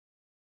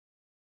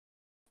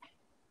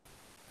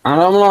And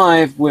I'm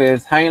live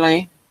with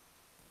Hailey,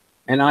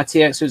 an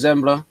NiTx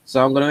resembler.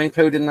 So I'm going to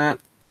include in that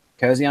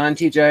Cozy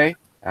INTJ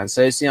and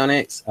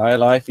Socionics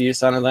ILI for you,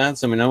 Santa there.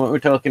 So we know what we're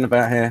talking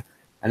about here.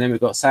 And then we've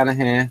got Santa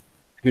here,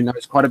 who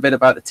knows quite a bit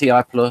about the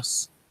TI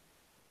Plus.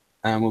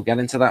 And we'll get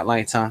into that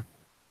later.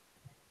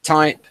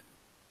 Type,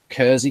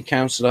 Cozy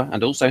Counselor,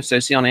 and also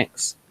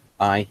Socionics,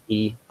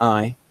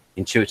 IEI,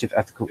 Intuitive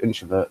Ethical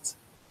Introverts.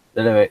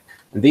 The lyric.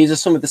 And these are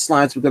some of the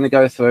slides we're going to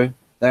go through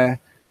there.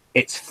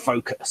 It's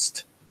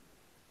focused.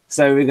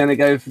 So we're going to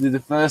go through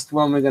the first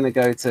one we're going to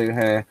go to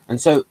here.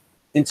 And so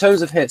in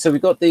terms of here, so we've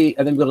got and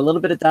then we've got a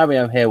little bit of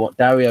Dario here, what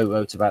Dario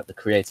wrote about the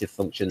creative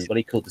function, what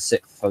he called the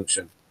sixth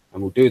function.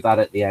 And we'll do that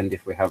at the end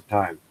if we have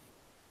time.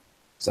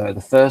 So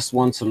the first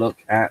one to look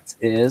at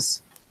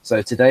is,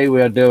 so today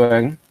we are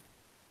doing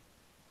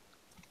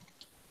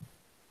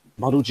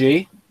Model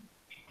G.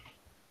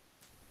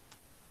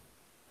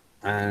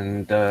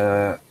 And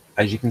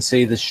as you can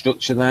see, the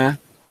structure there.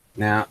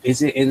 Now,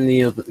 is it in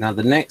the other? Now,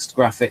 the next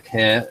graphic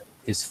here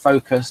is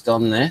focused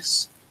on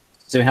this.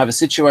 So we have a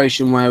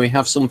situation where we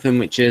have something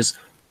which is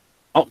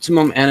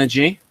optimum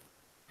energy,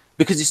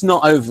 because it's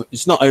not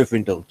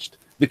overindulged,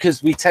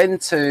 because we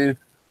tend to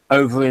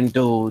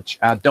overindulge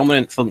our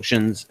dominant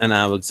functions and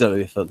our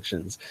auxiliary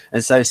functions.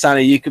 And so,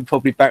 Sally, you could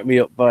probably back me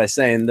up by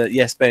saying that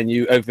yes, Ben,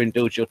 you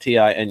overindulge your TI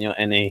and your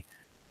NE,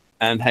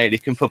 and Hailey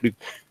can probably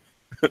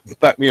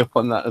back me up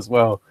on that as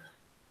well.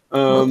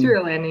 Mostly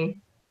your NE.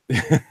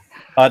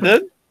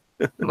 Pardon?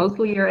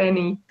 Mostly your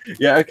NE.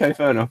 Yeah, okay,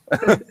 fair enough.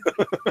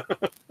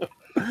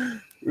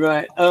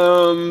 Right.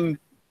 And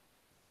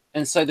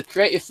so the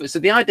creative, so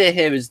the idea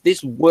here is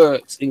this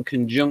works in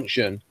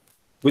conjunction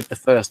with the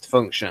first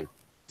function.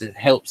 It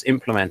helps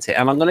implement it.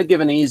 And I'm going to give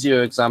an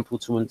easier example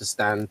to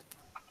understand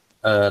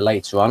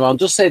later on. I'll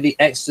just say the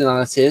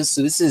externalities.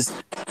 So this is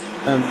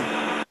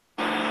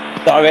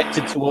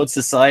directed towards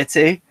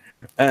society.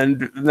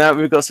 And now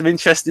we've got some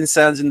interesting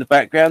sounds in the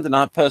background, and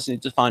I personally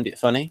just find it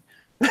funny.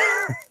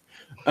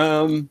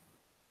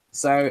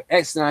 So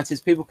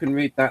externalities, people can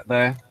read that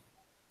there.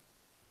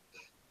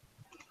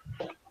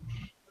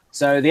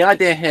 So the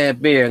idea here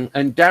being,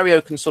 and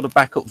Dario can sort of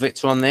back up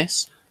Victor on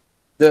this,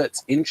 that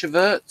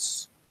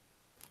introverts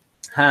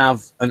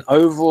have an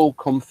overall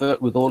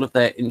comfort with all of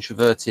their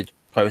introverted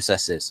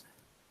processes,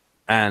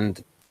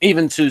 and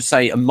even to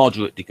say a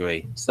moderate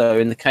degree. So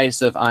in the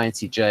case of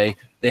INTJ,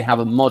 they have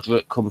a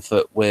moderate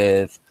comfort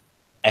with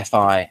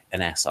FI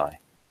and SI,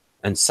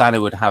 and Sana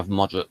would have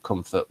moderate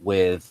comfort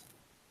with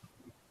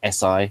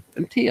SI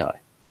and TI.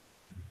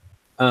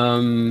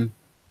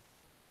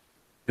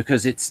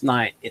 Because it's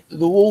like,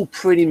 they're all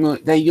pretty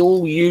much, they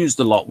all used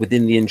a lot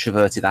within the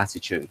introverted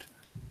attitude.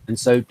 And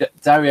so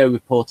Dario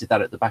reported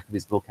that at the back of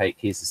his book, 8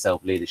 Keys to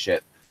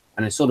Self-Leadership,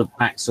 and it sort of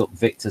backs up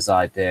Victor's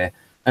idea.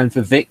 And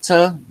for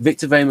Victor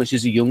very much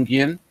is a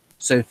Jungian.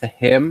 So for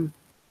him,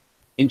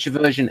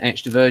 introversion,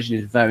 extroversion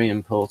is very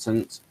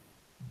important.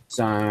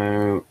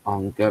 So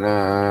I'm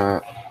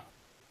gonna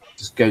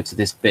just go to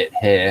this bit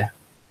here.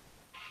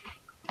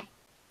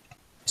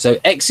 So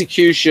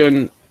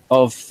execution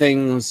of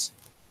things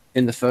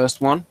in the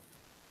first one.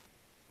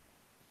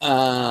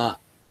 And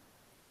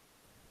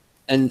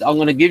I'm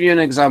going to give you an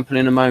example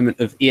in a moment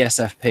of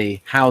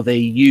ESFP, how they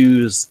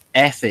use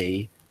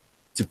FE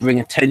to bring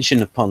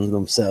attention upon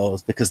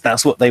themselves, because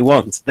that's what they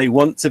want. They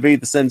want to be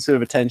the center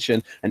of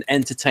attention and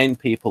entertain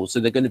people. So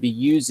they're going to be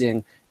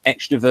using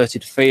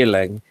extroverted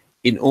feeling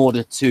in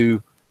order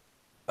to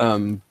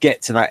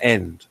get to that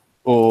end.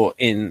 Or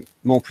in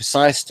more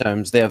precise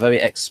terms, they are very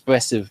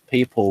expressive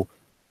people,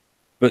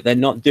 but they're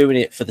not doing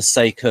it for the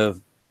sake of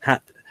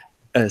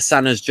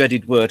Sana's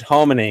dreaded word,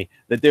 harmony.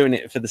 They're doing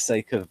it for the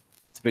sake of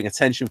to bring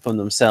attention from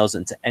themselves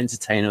and to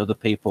entertain other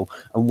people.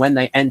 And when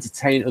they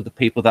entertain other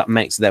people, that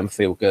makes them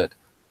feel good.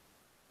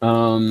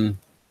 Beeb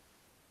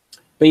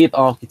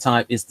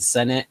archetype is the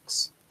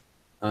Senex.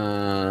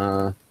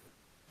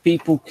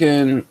 People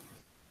can,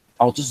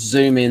 I'll just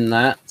zoom in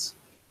that.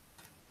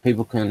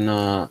 People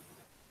can,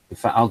 in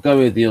fact, I'll go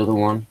with the other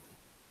one.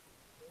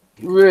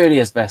 Really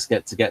is best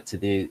get to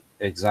the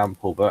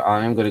example, but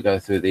I am going to go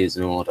through these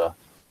in order.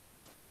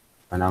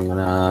 And I'm going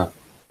to,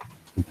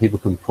 and people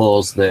can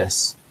pause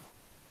this,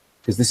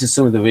 because this is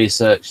some of the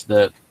research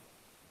that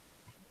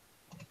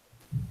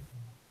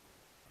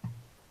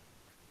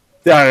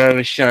Dario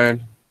has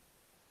shown.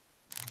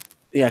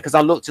 Yeah, because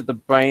I looked at the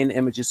brain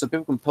images, so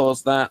people can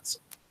pause that,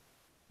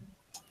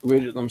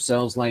 read it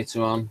themselves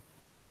later on.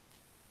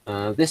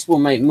 This will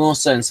make more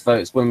sense,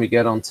 folks, when we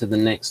get on to the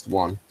next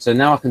one. So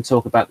now I can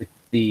talk about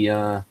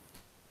the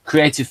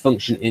creative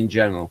function in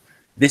general.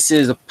 This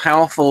is a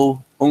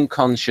powerful,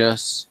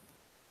 unconscious,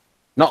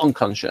 not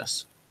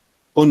unconscious,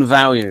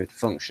 unvalued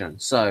function.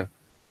 So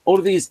all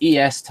of these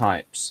ES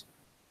types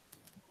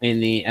in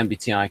the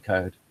MBTI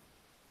code,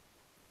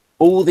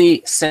 all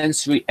the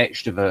sensory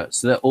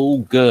extroverts, they're all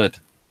good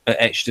at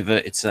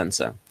extroverted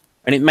sensor.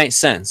 And it makes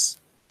sense.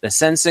 They're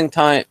sensing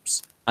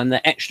types and they're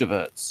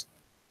extroverts.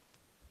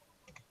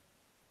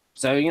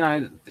 So, you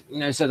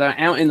know, so they're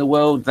out in the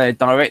world, they're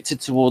directed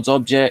towards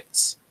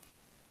objects,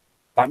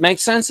 That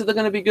makes sense that they're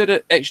going to be good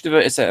at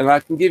extroverted, and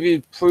I can give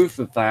you proof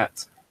of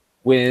that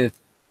with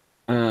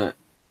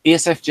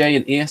ESFJ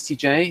and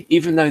ESTJ.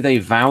 Even though they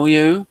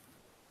value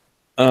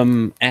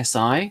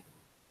SI,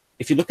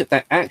 if you look at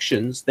their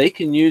actions, they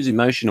can use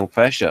emotional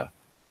pressure,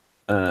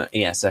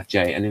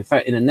 ESFJ. And in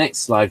fact, in the next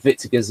slide,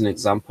 Victor gives an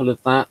example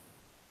of that,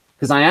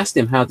 because I asked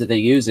him how did they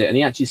use it, and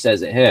he actually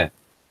says it here.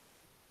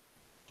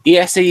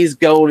 ESE's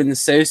goal in the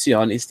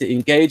Socion is to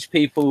engage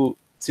people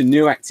to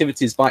new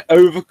activities by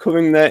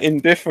overcoming their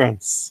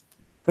indifference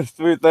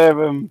through their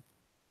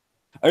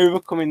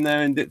overcoming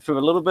their through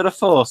a little bit of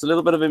force, a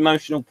little bit of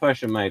emotional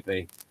pressure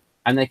maybe.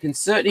 And they can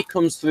certainly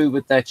come through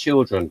with their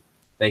children.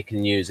 They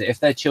can use it if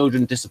their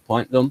children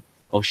disappoint them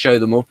or show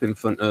them up in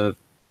front of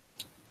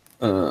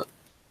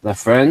their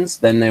friends,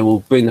 then they will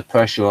bring the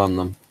pressure on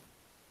them.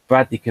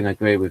 Bradley can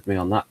agree with me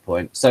on that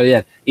point. So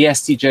yeah,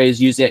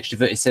 ESTJs use the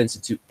extroverted center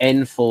to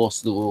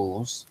enforce the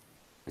rules.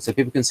 And so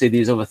people can see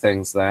these other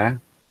things there.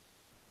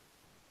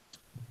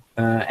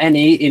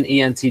 NE in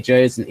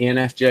ENTJs and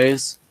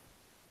ENFJs.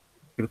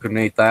 People can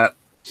read that.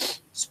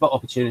 Spot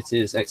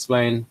opportunities,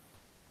 explain.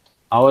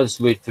 I'll just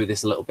read through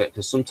this a little bit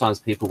because sometimes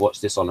people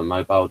watch this on a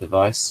mobile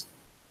device.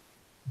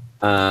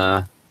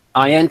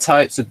 IN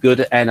types are good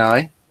at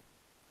NI.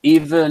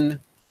 Even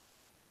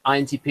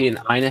INTP and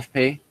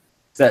INFP.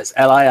 So that's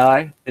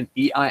LII and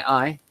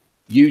EII,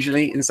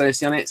 usually in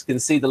Socionics, can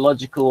see the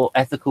logical,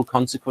 ethical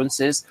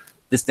consequences.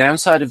 This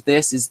downside of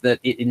this is that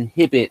it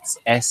inhibits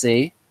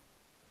SE,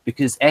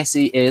 because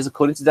SE is,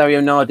 according to Dario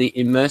Nardi,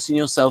 immersing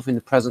yourself in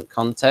the present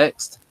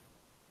context.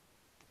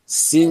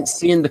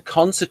 Seeing the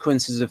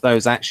consequences of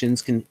those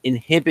actions can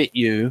inhibit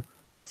you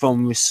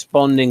from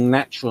responding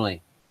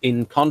naturally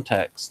in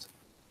context.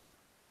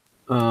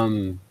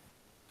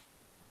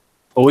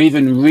 Or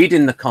even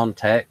reading the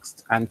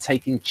context and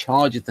taking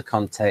charge of the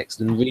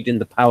context and reading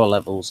the power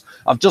levels.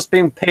 I've just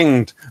been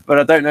pinged, but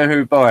I don't know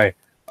who by.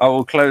 I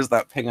will close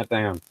that pinger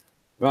down.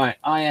 Right,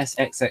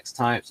 ISXX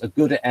types are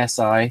good at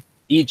SI,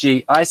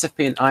 e.g.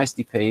 ISFP and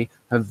ISTP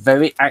have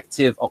very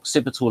active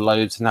occipital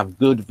lobes and have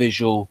good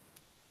visual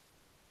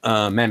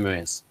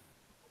memories.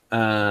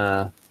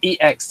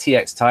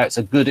 EXTX types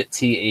are good at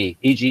TE,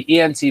 e.g.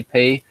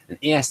 ENTP and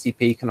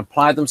ESTP can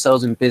apply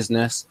themselves in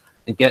business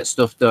and get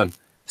stuff done.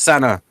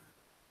 Sana,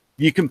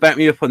 you can back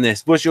me up on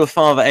this. Was your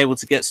father able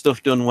to get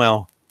stuff done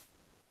well?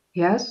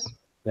 Yes.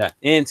 Yeah.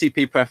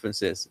 ENTP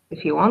preferences. If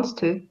he wants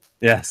to.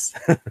 Yes.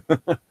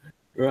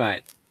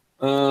 Right.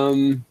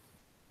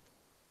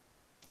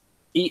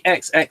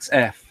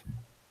 EXXF.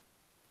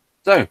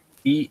 So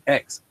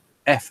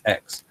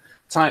EXFX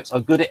types are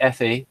good at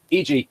FE,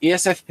 e.g.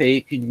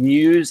 ESFP can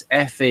use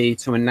FE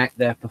to enact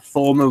their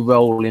performer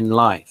role in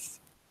life.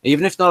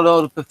 Even if not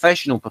a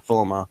professional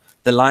performer,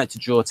 they like to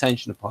draw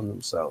attention upon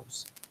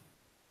themselves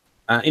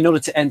in order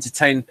to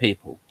entertain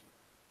people.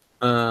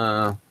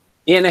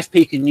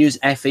 ENFP can use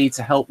FE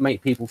to help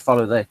make people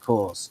follow their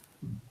cause.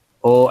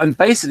 And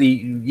basically,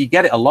 you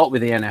get it a lot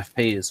with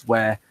ENFPs,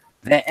 where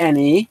their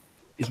NE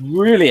is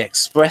really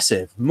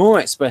expressive,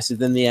 more expressive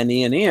than the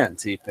NE and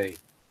ENTP.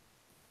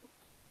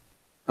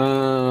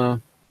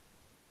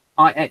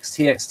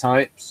 IXTX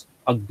types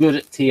are good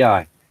at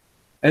TI.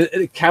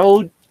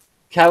 Carol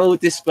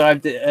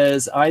described it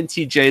as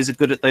INTJs are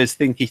good at those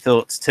thinky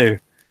thoughts too.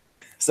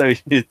 So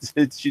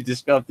she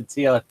described the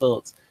TI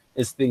thoughts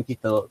as thinky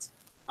thoughts.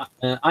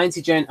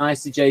 INTJ and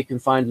ISTJ can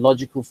find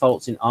logical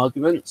faults in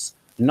arguments.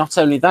 Not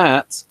only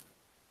that,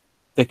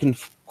 they can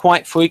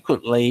quite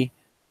frequently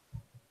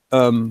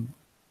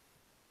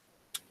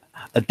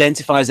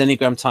identify as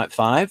Enneagram Type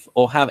 5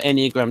 or have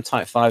Enneagram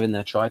Type 5 in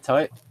their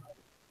tri-type.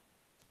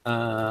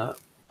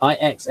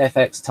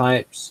 IXFX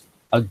types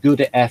are good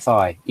at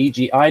FI,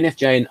 e.g.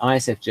 INFJ and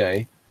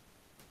ISFJ.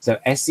 So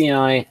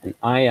SCI and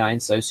IEI in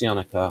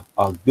Socionica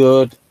are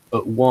good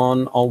at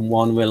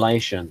one-on-one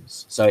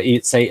relations. So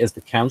you'd say as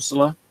the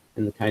counselor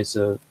in the case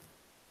of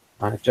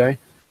INFJ,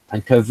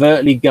 and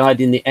covertly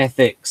guiding the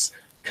ethics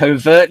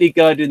of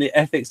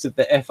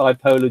the FI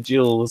polar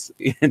duals,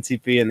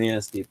 ENTP and the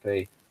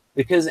STP.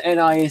 Because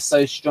NI is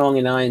so strong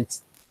in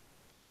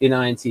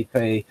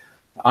INTP,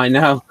 I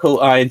now call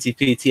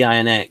INTP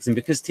TINX, and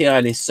because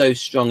TIN is so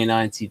strong in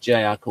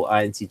INTJ, I call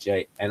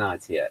INTJ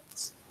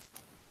NITX.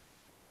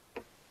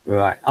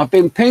 Right, I've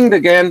been pinged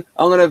again.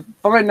 I'm going to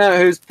find out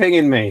who's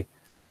pinging me,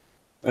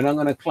 and I'm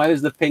going to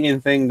close the pinging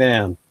thing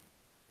down.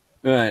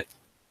 Right,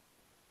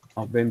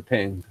 I've been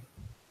pinged.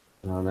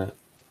 I'm going to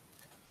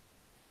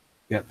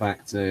get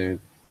back to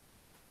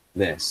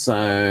this.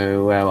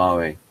 So where are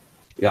we?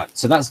 Yeah,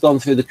 so that's gone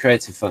through the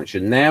creative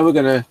function. Now we're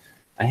going to,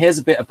 and here's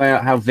a bit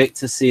about how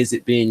Victor sees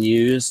it being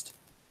used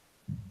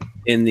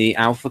in the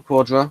alpha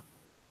quadra.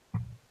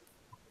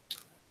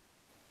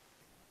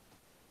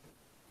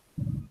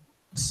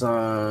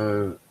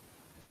 So,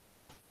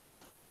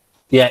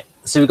 yeah,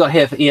 so we've got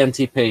here for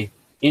ENTP,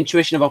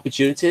 intuition of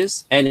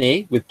opportunities,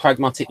 NE, with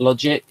pragmatic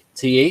logic,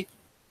 TE.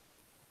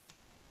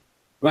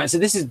 Right, so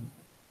this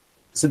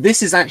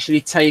is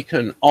actually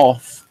taken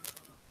off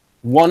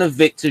one of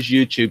Victor's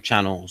YouTube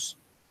channels.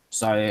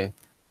 So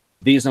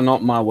these are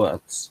not my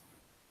words.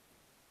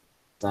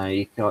 So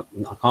I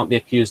can't be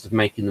accused of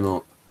making them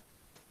up.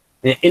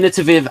 Yeah,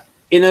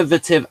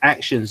 innovative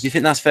actions. Do you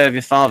think that's fair of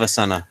your father,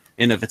 Sana?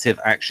 Innovative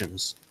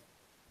actions.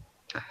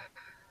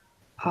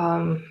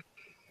 I'm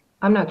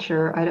not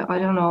sure. I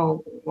don't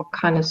know what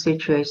kind of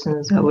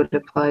situations that would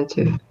apply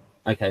to.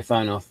 Okay,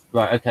 fair enough.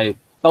 Right, okay.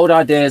 Bold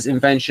ideas,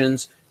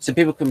 inventions. So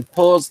people can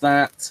pause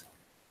that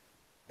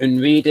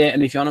and read it.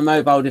 And if you're on a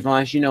mobile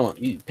device, you know what?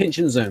 You pinch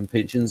and zoom,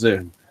 pinch and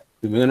zoom.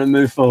 We're going to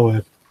move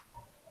forward.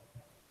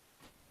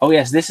 Oh,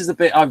 yes, this is a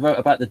bit I wrote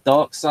about the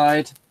dark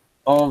side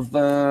of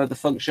the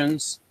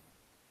functions.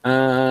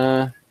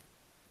 So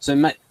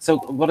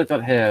what I've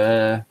got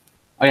here,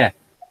 oh, yeah.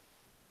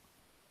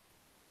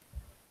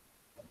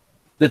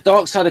 The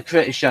dark side of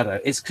creative shadow.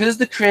 It's because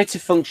the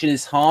creative function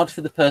is hard for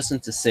the person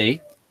to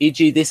see.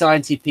 E.g., this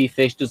INTP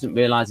fish doesn't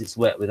realize it's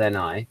wet with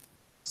NI.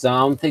 So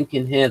I'm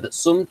thinking here that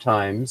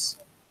sometimes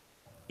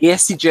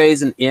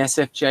ESTJs and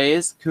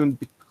ESFJs can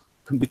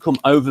become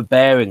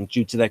overbearing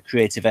due to their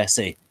creative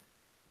SE.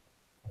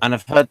 And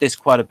I've heard this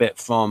quite a bit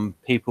from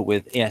people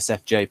with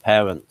ESFJ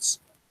parents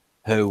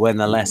who, when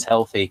they're less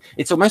healthy,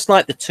 it's almost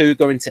like the 2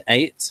 going to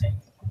 8,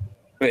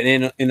 but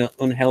in an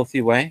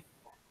unhealthy way.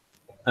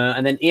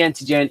 And then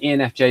ENTJ and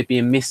ENFJ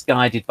being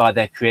misguided by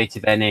their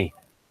creative NE.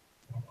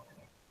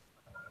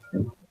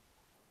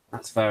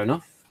 That's fair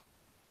enough.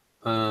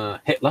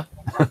 Hitler.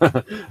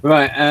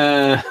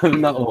 Right,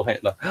 not all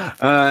Hitler.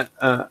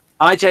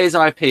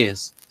 IJs,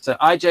 IPs. So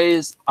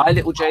IJs, I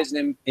little j's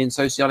in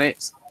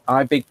Socionics,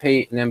 I big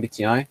P in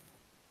MBTI.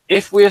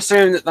 If we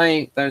assume that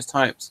those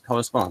types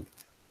correspond,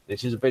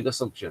 which is a big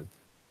assumption,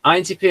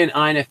 INTP and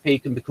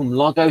INFP can become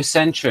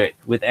logocentric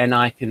with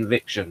NI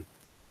conviction.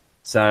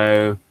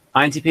 So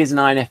INTPs and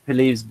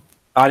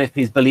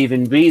INFPs believe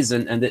in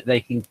reason and that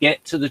they can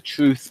get to the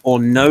truth or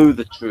know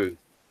the truth.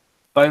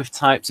 Both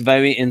types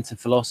very into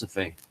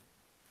philosophy.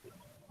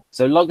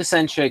 So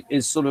logocentric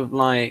is sort of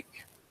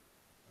like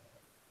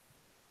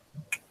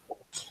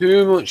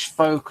too much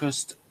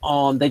focused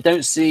on, they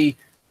don't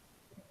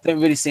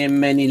really see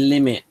many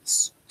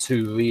limits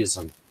to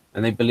reason,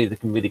 and they believe they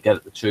can really get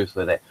at the truth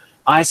with it.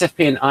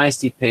 ISFP and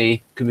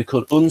ISTP can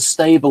become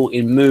unstable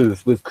in mood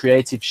with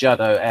creative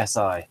shadow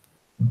SI.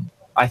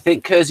 I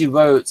think Kersey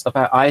wrote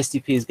about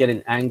ISTPs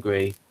getting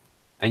angry,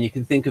 and you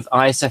can think of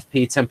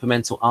ISFP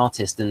temperamental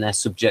artists and their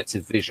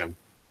subjective vision.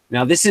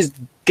 Now, this is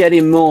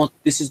getting more,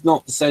 this is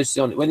not the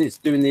socionic, when it's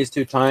doing these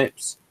 2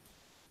 types,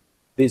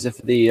 these are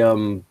for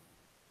the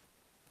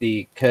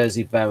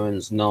Kersey,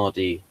 Barron's,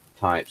 Nardi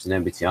types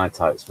and MBTI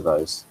types for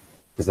those,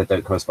 because they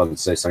don't correspond to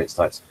socionics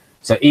types.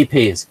 So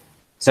EPs.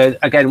 So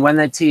again, when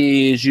the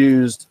TE is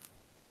used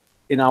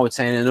in, I would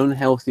say, in an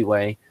unhealthy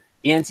way,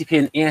 ENTP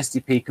and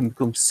ESTP can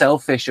become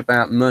selfish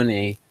about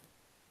money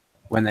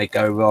when they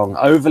go wrong,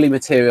 overly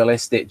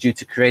materialistic due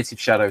to creative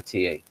shadow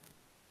TE.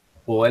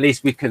 Or at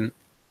least we can,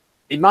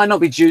 it might not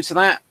be due to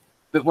that,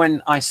 but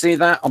when I see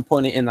that, I'm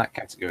putting it in that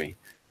category.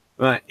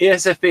 Right,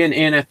 ESFP and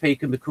ENFP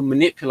can become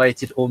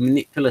manipulated or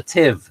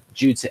manipulative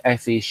due to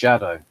FE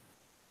shadow.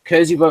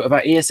 Kersey wrote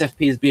about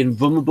ESFPs being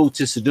vulnerable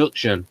to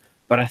seduction,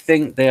 but I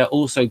think they are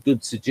also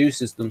good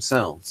seducers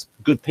themselves,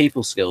 good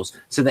people skills.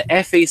 So the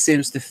FE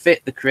seems to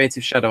fit the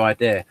creative shadow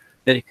idea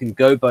that it can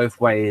go both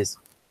ways,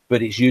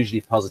 but it's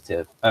usually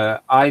positive.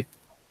 I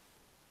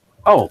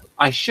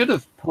should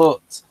have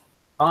put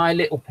I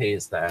little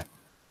p's there.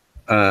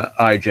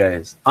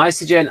 IJs.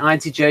 ICJ and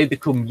INTJ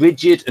become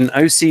rigid and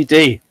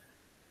OCD.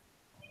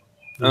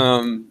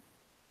 Not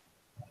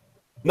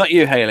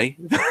you, Hailey,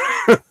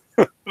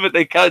 but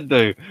they can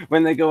do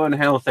when they go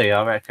unhealthy,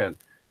 I reckon.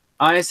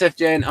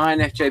 ISFJ and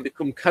INFJ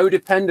become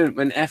codependent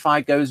when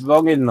FI goes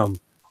wrong in them,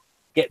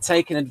 get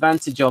taken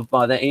advantage of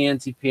by their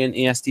ENTP and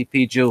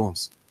ESTP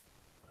duals.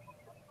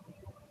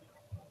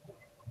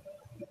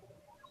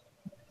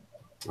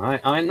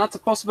 Not a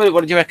possibility.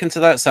 What did you reckon to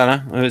that,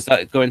 Sana? Or is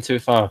that going too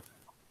far?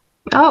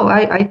 Oh,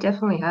 I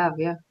definitely have,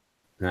 yeah.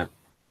 Yeah.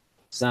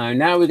 So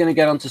now we're going to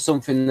get on to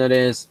something that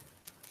is,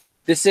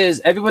 this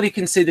is, everybody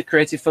can see the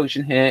creative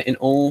function here in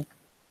all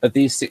of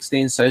these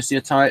 16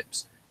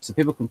 sociotypes. So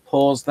people can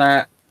pause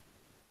that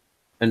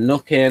and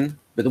look in.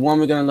 But the one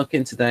we're going to look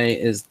in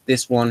today is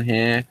this one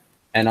here,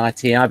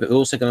 NITI, but we're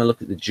also going to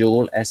look at the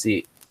dual,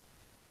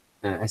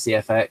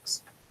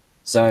 SEFX.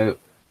 So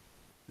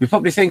you're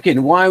probably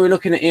thinking, why are we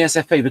looking at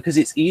ESFP? Because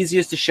it's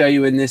easiest to show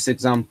you in this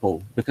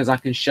example, because I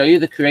can show you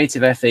the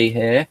creative FE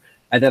here,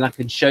 and then I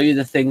can show you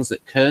the things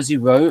that Kersey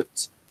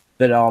wrote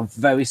that are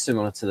very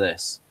similar to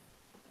this.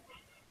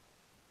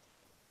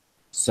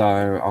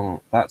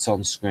 So that's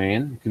on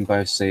screen. You can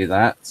both see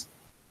that.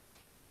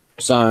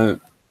 So,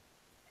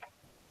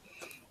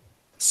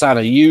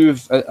 Sana,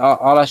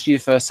 I'll ask you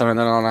first, Sana, and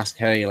then I'll ask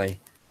Hailey,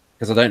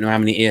 because I don't know how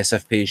many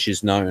ESFPs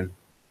she's known.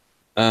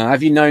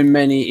 Have you known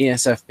many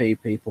ESFP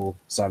people,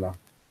 Sana?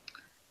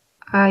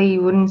 I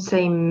wouldn't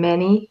say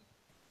many.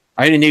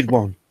 I only need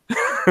one.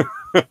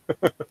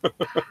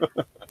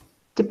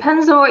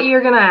 Depends on what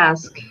you're gonna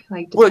ask.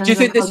 Like, Well, do you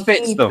think on this how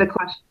fits deep them? the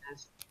question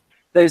is.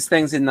 Those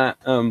things in that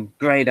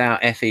grayed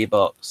out FE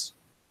box.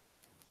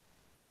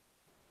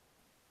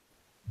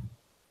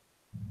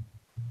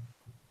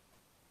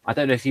 I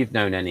don't know if you've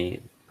known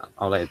any.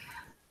 I'll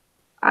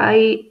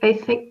I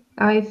think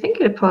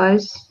it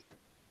applies.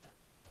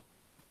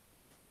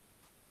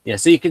 Yeah,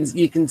 so you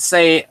can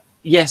say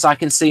yes. I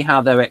can see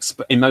how they're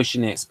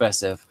emotionally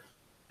expressive.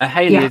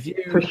 Hailey, Yeah, have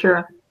you? for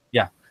sure.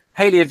 Yeah,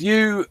 Hailey, have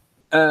you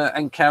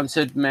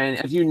encountered men?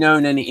 Have you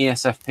known any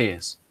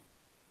ESFPs?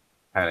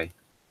 Hailey,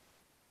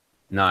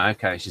 no.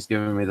 Okay, she's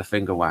giving me the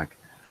finger wag.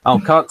 Oh,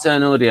 can't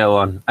turn audio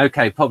on.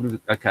 Okay, probably.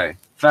 Okay,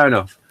 fair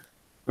enough.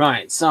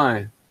 Right,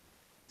 so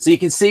you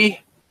can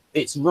see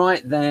it's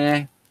right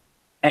there,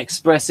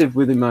 expressive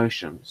with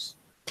emotions.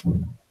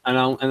 And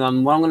what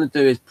I'm going to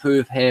do is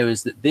prove here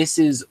is that this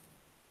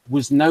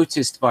was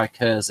noticed by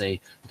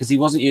Kersey because he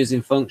wasn't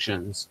using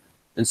functions.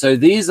 And so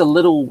these are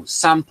little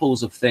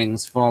samples of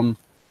things from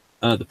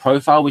the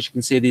profile, which you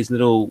can see these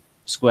little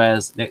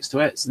squares next to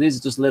it. So these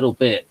are just little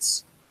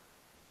bits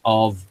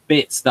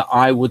that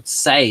I would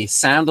say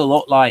sound a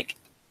lot like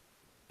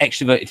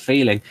extroverted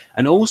feeling.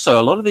 And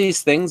also a lot of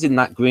these things in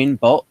that green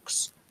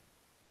box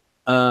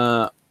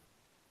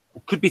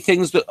could be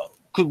things that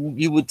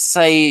you would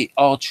say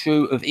are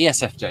true of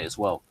ESFJ as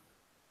well.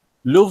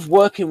 Love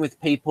working with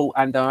people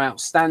and are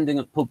outstanding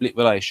at public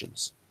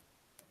relations.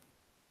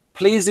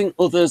 Pleasing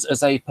others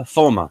as a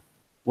performer.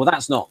 Well,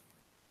 that's not,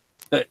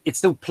 but it's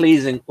still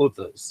pleasing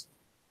others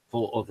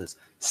for others.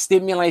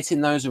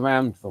 Stimulating those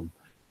around them.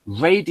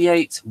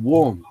 Radiate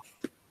warmth.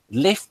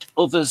 Lift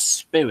others'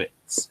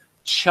 spirits.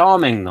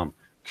 Charming them.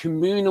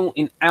 Communal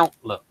in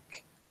outlook.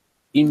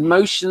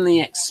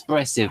 Emotionally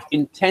expressive.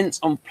 Intent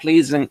on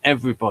pleasing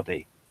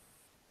everybody.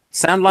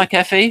 Sound like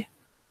Effie?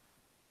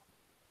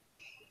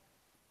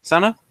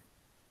 Sana?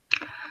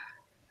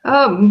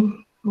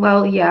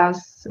 Well, yeah,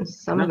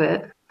 some of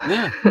it.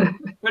 Yeah,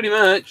 pretty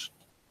much.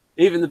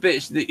 Even the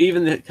bits,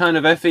 even the kind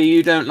of Effie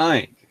you don't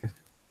like.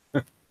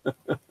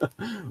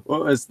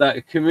 What was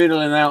that?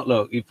 Communal in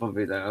outlook. You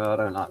probably don't. Oh, I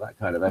don't like that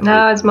kind of Effie.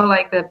 No, it's more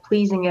like the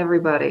pleasing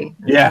everybody.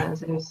 Yeah.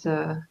 It's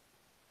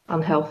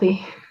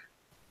unhealthy.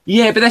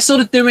 Yeah, but they're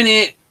sort of doing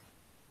it.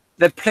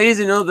 They're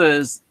pleasing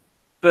others,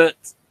 but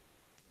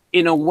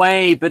in a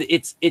way. But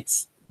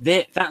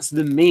that's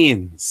the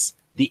means.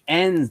 The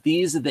ends.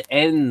 These are the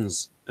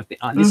ends of the.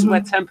 This is where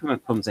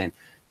temperament comes in.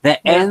 Their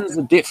ends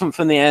are different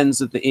from the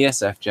ends of the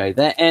ESFJ.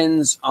 Their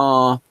ends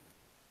are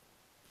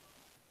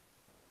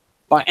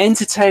by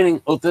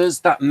entertaining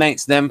others, that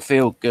makes them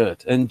feel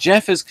good. And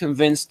Jeff has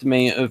convinced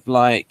me of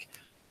like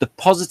the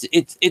positive.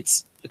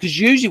 It's because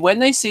usually when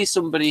they see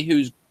somebody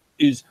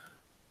who's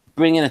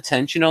bringing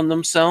attention on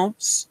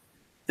themselves,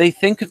 they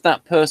think of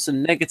that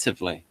person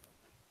negatively,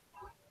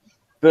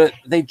 but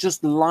they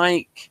just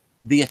like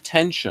the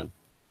attention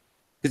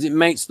because it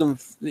makes them,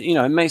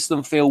 it makes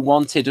them feel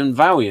wanted and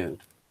valued.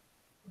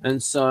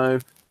 And so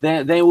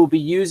they will be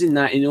using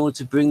that in order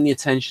to bring the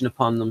attention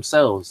upon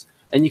themselves.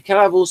 And you can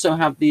also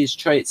have these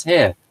traits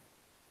here.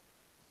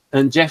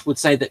 And Jeff would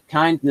say that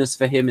kindness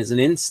for him is an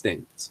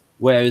instinct,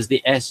 whereas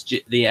the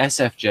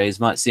SFJs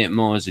might see it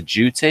more as a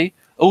duty.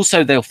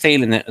 Also, they'll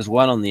feel in it as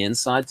well on the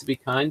inside to be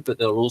kind, but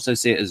they'll also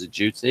see it as a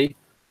duty.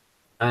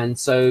 And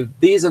so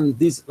these,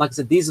 like I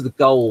said, these are the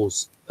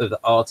goals of the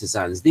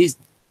artisans. These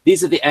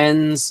are the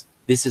ends.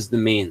 This is the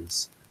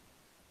means.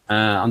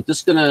 I'm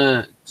just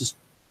gonna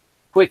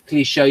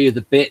quickly show you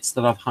the bits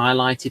that I've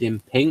highlighted in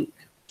pink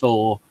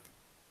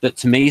that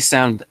to me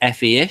sound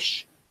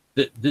FE-ish,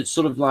 that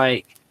sort of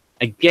like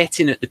are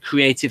getting at the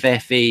creative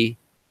FE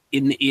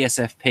in the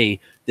ESFP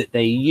that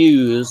they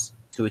use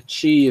to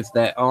achieve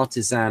their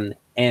artisan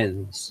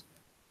ends.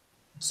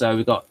 So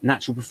we've got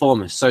natural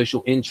performance,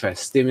 social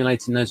interest,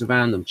 stimulating those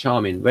around them,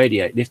 charming,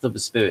 radiate, lift up the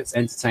spirits,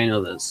 entertain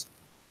others,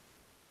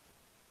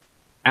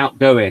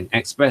 outgoing,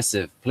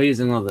 expressive,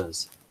 pleasing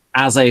others,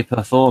 as a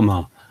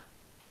performer.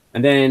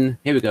 And then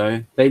here we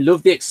go. They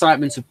love the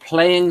excitement of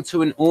playing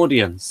to an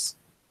audience,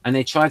 and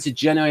they try to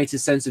generate a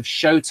sense of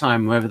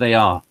showtime wherever they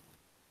are.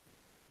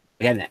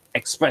 Again,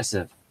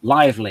 expressive,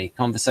 lively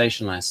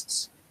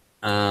conversationalists.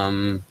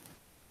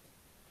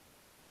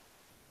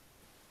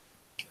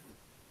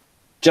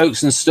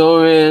 Jokes and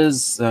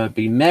stories,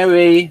 be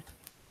merry.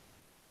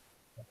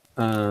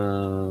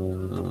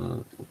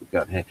 What we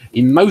got here?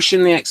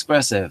 Emotionally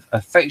expressive,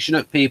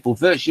 affectionate people,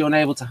 virtually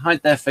unable to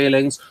hide their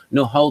feelings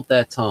nor hold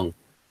their tongue.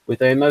 With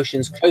their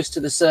emotions close to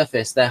the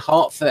surface, their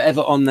heart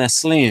forever on their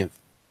sleeve.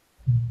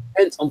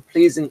 Bent on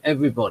pleasing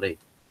everybody.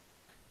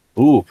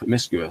 Ooh,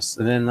 promiscuous.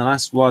 And then the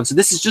last one. So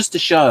this is just to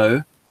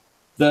show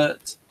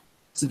that,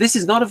 so this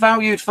is not a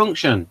valued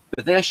function,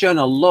 but they're showing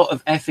a lot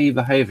of FE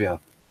behavior.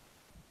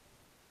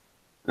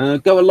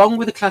 Go along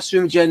with the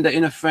classroom agenda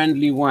in a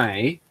friendly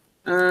way,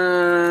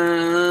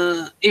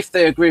 if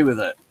they agree with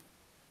it,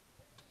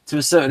 to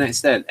a certain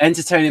extent.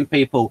 Entertaining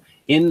people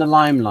in the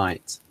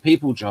limelight,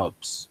 people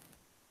jobs.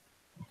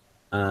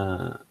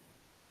 Oh,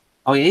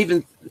 yeah,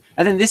 even,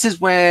 and then this is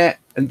where,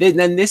 and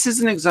then this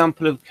is an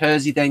example of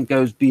Kersey then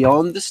goes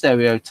beyond the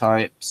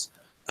stereotypes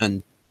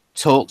and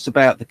talks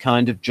about the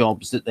kind of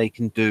jobs that they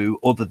can do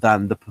other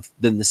than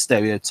the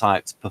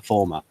stereotyped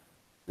performer.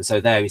 And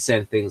so there he's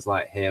saying things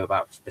like here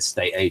about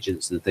estate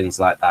agents and things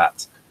like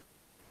that.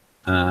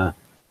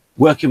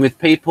 Working with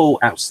people,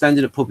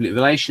 outstanding at public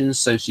relations,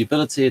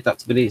 sociability,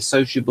 adaptability,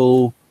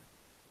 sociable,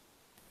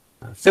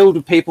 filled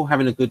with people,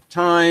 having a good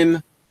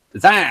time.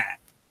 That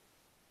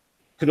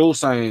could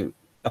also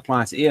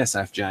apply to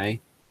ESFJ.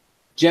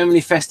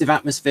 Generally festive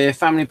atmosphere,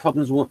 family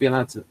problems won't be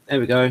allowed to. There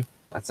we go.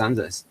 That's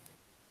Anders.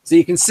 So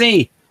you can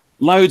see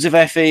loads of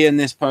FE in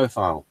this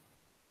profile.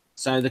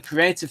 So the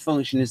creative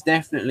function is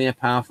definitely a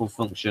powerful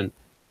function,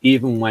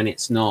 even when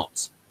it's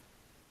not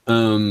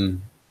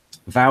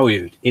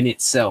valued in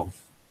itself.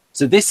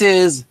 So this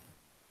is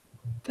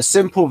a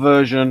simple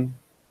version.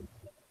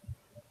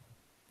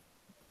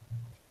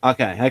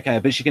 Okay,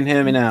 but you can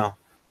hear me now.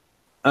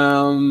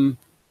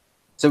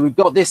 So we've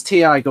got this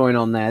TI going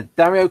on there.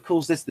 Dario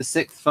calls this the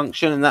sixth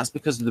function, and that's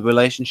because of the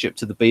relationship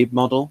to the Beebe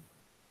model.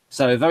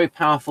 So a very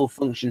powerful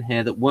function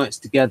here that works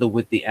together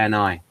with the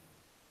NI.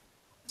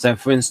 So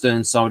for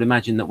instance, I would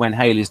imagine that when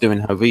Hailey's doing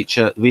her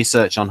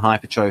research on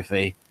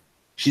hypertrophy,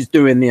 she's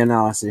doing the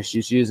analysis,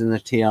 she's using the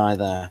TI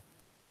there.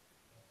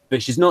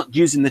 But she's not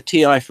using the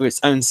TI for its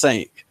own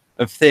sake,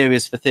 of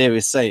theories for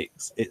theory's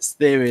sakes. It's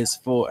theories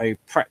for a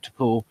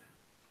practical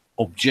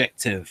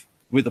objective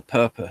with a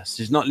purpose.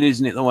 She's not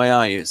using it the way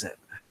I use it.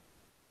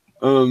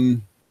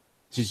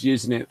 She's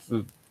using it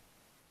for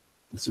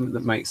something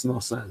that makes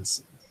more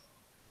sense.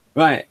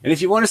 Right, and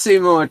if you want to see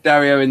more of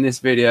Dario in this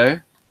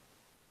video,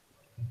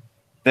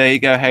 there you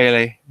go,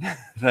 Hailey.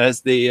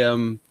 There's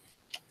the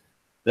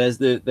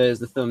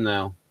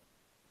thumbnail.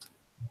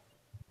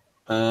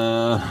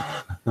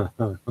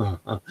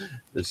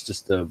 There's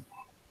just a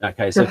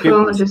okay. So her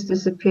phone just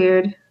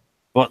disappeared.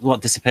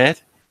 What disappeared?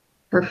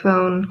 Her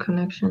phone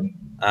connection.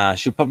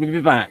 She'll probably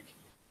be back.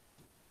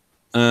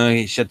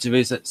 She had to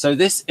reset. So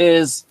this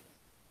is.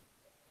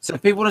 So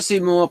if people want to see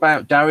more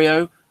about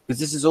Dario, because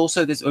this is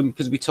also this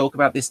because we talk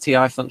about this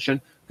TI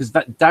function, because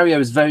Dario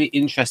is very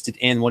interested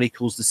in what he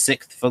calls the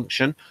sixth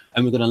function,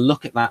 and we're going to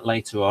look at that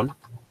later on.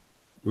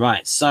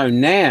 Right. So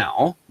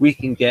now we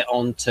can get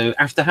on to,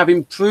 after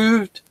having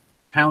proved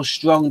how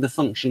strong the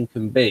function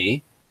can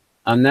be,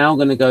 I'm now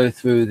going to go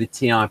through the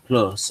TI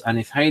plus, and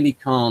if Hailey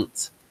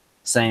can't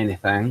say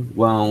anything,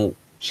 well,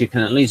 she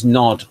can at least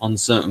nod on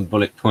certain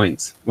bullet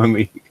points when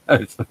we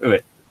go through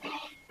it.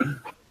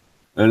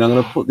 And I'm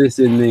going to put this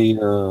in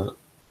the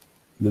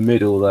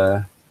middle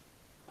there.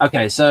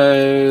 Okay,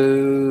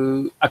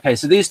 so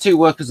these two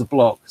work as a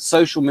block,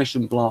 social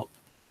mission block.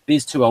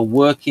 These two are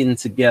working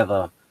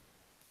together,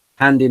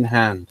 hand in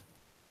hand.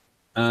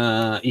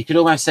 You could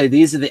almost say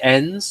these are the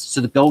ends.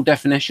 So the goal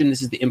definition,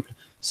 this is the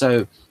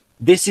so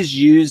this is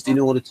used in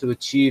order to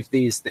achieve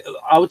these.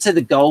 I would say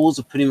the goals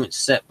are pretty much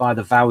set by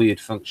the valued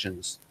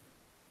functions.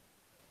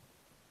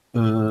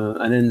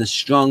 And then the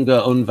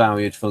stronger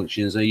unvalued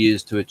functions are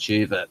used to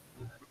achieve it.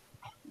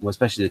 Well,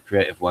 especially the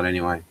creative one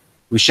anyway.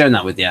 We've shown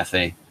that with the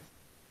FE.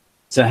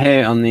 So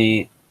here on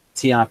the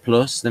TI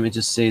plus, let me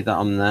just see that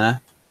I'm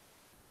there.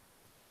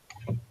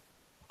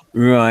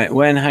 Right,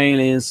 when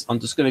Hailey is, I'm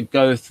just going to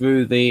go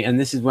through the, and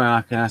this is where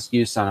I can ask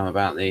you, Sam,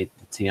 about the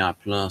TI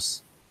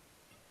plus.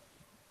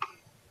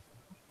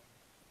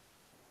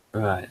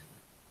 Right.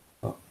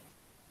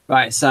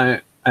 Right, so,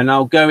 and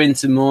I'll go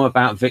into more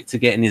about Victor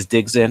getting his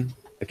digs in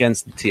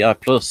against the TI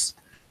plus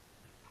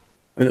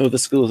and other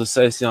schools of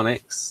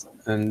socionics,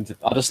 and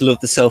I just love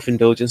the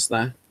self-indulgence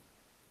there.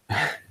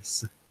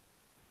 So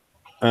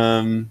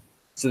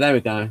there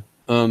we go.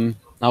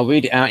 I'll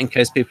read it out in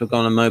case people have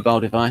gone on a mobile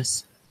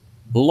device.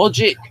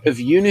 Logic of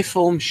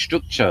uniform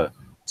structure,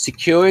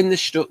 securing the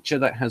structure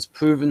that has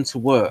proven to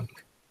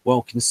work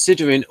while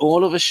considering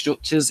all other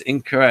structures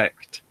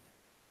incorrect.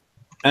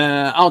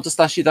 I'll just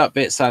ask you that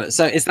bit, Sally.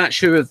 So is that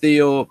true of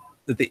the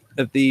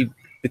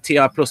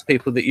TI plus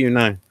people that you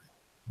know?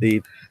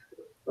 The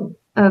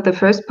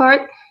first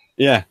part?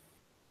 Yeah.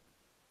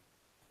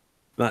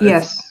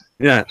 Yes.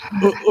 Yeah.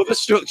 Other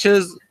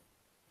structures,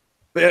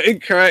 they're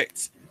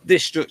incorrect.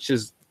 This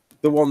structure's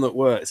the one that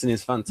works and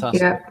is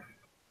fantastic. Yeah.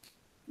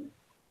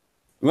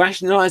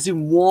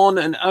 Rationalizing one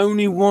and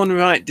only one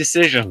right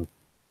decision.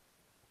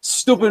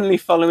 Stubbornly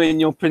following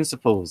your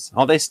principles.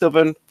 Are they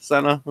stubborn,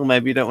 Sana? Or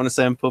maybe you don't want to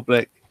say in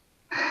public.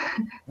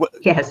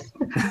 Yes.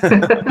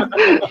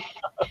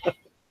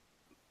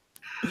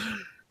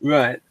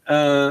 Right.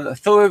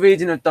 Thorough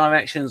reading of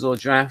directions or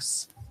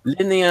drafts.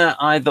 Linear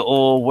either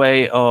or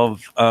way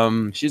of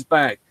she's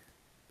back.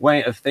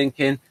 Way of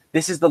thinking.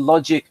 This is the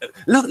logic.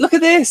 Look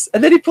at this.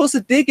 And then he puts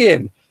a dig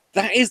in.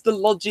 That is the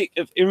logic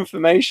of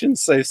information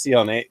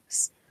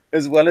socionics,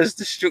 as well as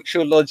the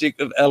structural logic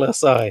of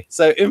LSI.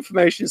 So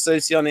information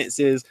socionics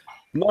is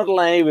Model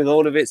A with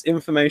all of its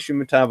information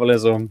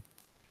metabolism.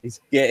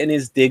 He's getting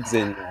his digs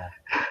in there.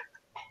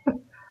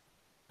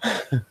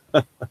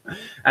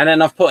 And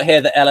then I've put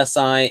here that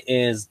LSI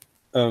is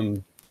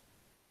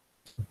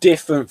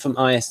different from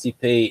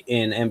ISTP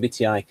in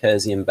MBTI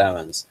Keynesian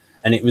barons,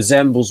 and it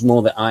resembles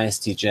more the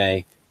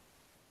ISTJ.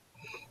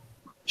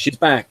 She's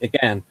back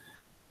again.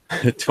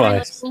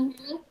 Twice.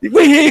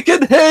 We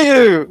can hear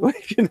you. We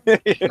can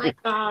hear you. Oh my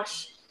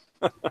gosh.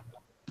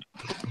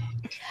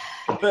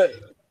 But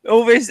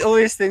all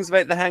these things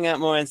make the hangout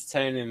more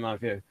entertaining, in my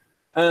view.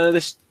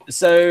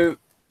 So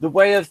the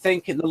way of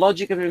thinking, the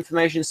logic of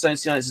information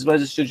socionics as well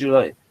as strategy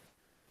like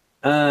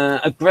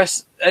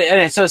aggressive.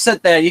 Anyway, so I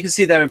said there, you can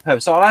see there in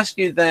purpose. So I'll ask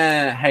you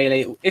there,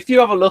 Hailey, if you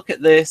have a look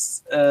at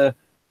this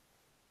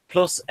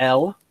plus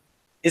L,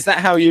 is that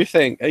how you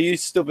think? Are you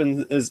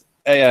stubborn as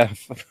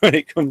AF when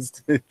it comes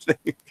to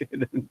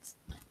thinking?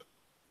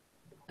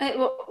 Wait,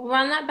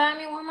 run that by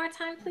me one more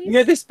time, please. You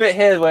know this bit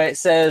here where it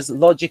says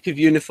logic of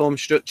uniform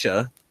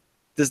structure?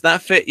 Does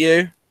that fit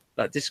you,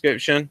 that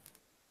description?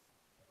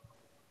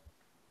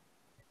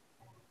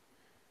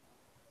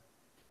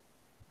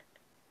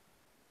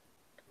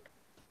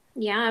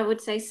 Yeah, I would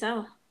say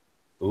so.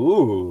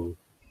 Ooh.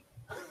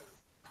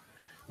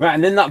 Right,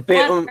 and then that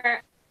bit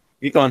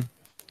you go on.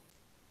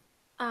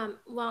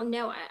 Well,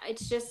 no,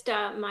 it's just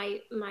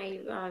my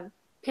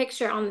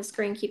picture on the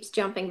screen keeps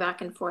jumping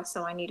back and forth,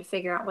 so I need to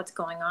figure out what's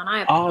going on.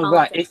 I apologize. Oh,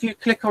 right. If you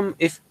click on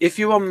if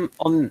you're on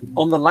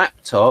the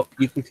laptop,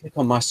 you can click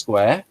on my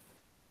square,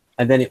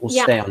 and then it will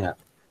stay on that.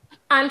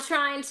 I'm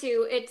trying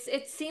to.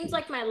 It seems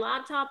like my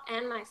laptop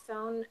and my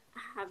phone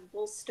have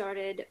both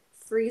started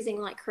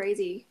freezing like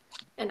crazy,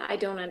 and I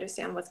don't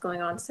understand what's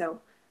going on. So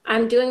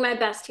I'm doing my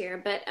best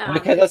here, but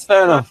okay, that's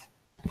fair enough.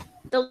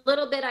 The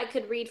little bit I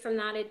could read from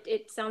that,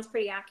 it sounds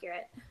pretty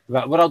accurate.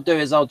 Right. What I'll do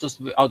is I'll just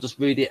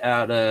read it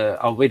out.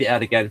 I'll read it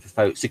out again for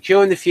folks.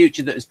 Securing the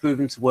future that has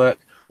proven to work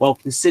while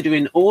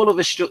considering all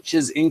other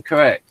structures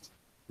incorrect,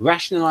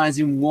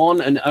 rationalizing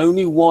one and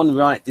only one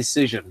right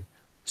decision,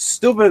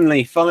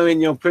 stubbornly following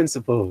your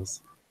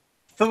principles,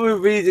 thorough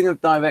reading of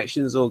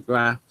directions or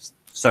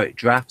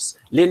drafts,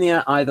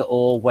 linear either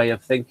or way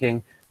of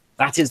thinking.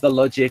 That is the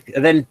logic.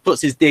 And then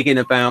puts his dig in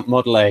about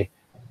Model A.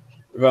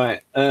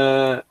 Right.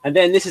 And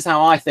then this is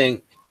how I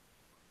think.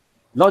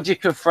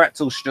 Logic of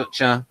fractal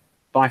structure.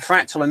 By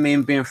fractal, I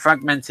mean being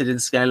fragmented and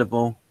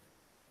scalable.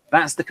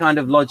 That's the kind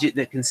of logic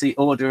that can see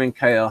order in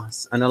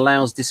chaos and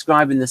allows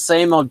describing the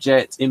same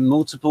object in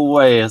multiple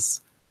ways.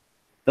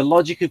 The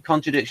logic of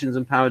contradictions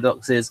and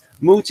paradoxes,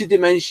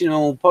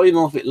 multidimensional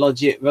polymorphic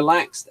logic,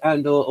 relaxed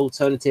and or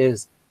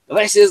alternatives.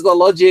 This is the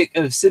logic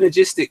of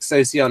synergistic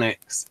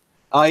socionics,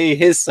 i.e.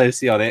 his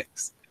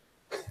socionics,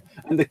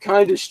 and the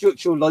kind of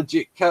structural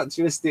logic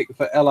characteristic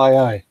for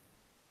LII.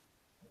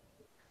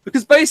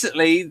 Because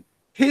basically,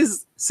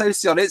 his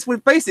socionics, well,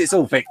 basically it's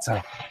all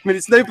Victor. I mean,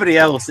 it's nobody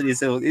else.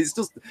 It's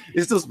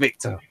just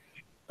Victor.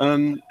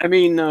 So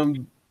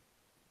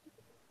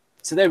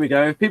there we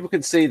go. People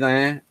can see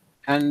there,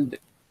 and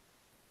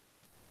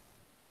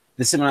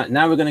the similar.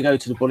 Now we're going to go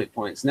to the bullet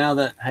points. Now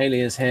that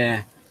Hailey is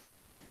here,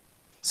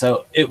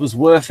 so it was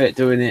worth it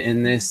doing it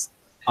in this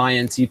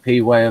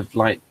INTP way of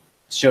like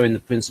showing the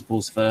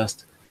principles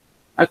first.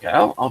 Okay,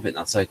 I think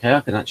that's okay.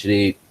 I can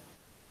actually.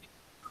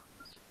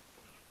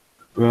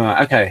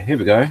 Right. Okay. Here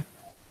we go.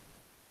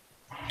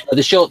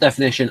 The short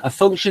definition: a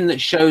function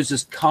that shows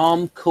us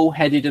calm,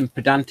 cool-headed, and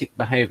pedantic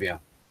behavior.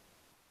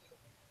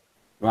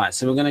 Right.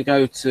 So we're going to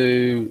go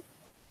to.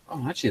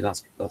 Oh, actually,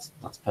 that's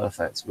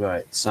perfect.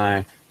 Right.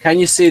 So, can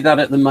you see that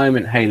at the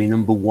moment, Hailey?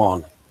 Number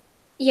 1.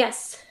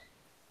 Yes.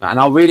 And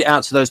I'll read it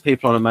out to those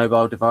people on a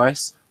mobile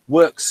device.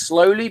 Work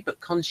slowly but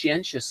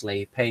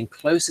conscientiously, paying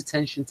close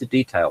attention to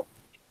detail.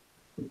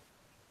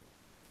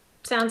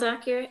 Sounds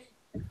accurate.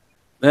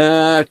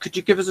 Could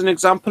you give us an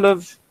example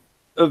of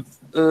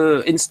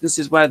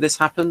instances where this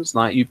happens,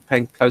 like you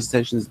paying close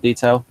attention to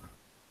detail?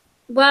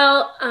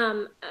 Well,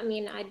 I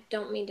mean, I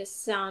don't mean to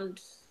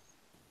sound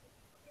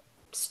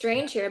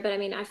strange here, but I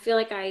mean, I feel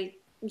like I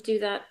do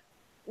that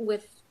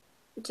with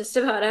just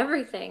about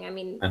everything. I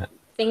mean,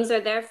 things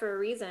are there for a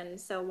reason,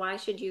 so why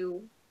should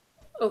you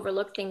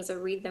overlook things or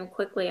read them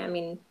quickly? I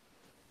mean,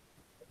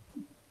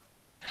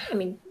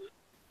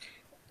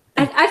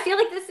 I feel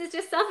like this is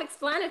just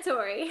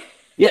self-explanatory.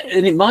 Yeah,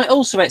 and it might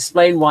also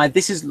explain why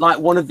this is like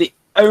one of the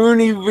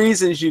only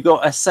reasons you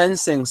got a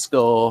sensing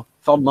score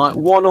from like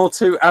 1 or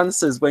 2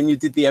 answers when you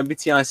did the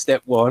MBTI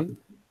step 1.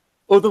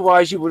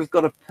 Otherwise, you would have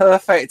got a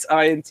perfect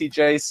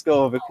INTJ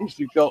score because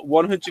you've got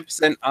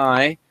 100%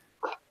 I,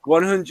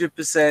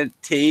 100%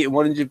 T, and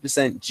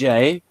 100%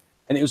 J.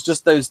 And it was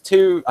just those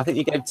 2. I think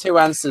you gave 2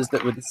 answers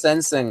that were the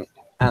sensing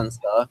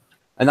answer.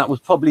 And that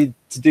was probably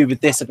to do with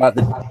this about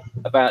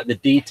the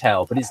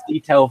detail, but it's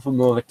detail from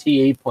more of a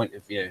TE point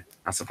of view,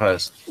 I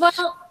suppose.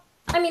 Well,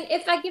 I mean,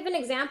 if I give an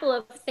example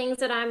of things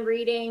that I'm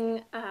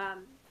reading,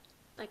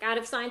 like out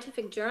of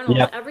scientific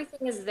journals,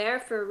 everything is there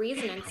for a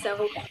reason. And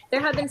so there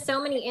have been so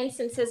many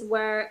instances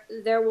where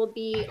there will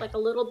be like a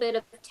little bit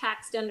of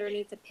text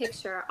underneath a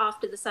picture off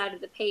to the side of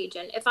the page.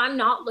 And if I'm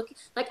not looking,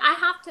 like I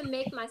have to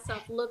make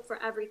myself look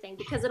for everything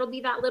because it'll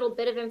be that little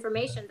bit of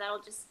information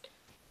that'll just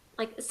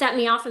like set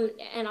me off and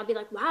I'll be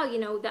like, wow, you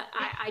know, that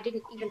I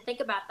didn't even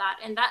think about that.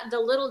 And that the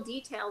little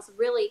details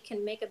really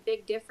can make a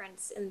big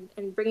difference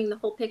in bringing the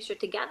whole picture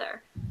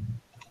together.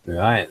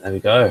 Right, there we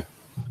go.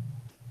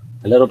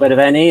 A little bit of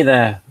NE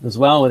there as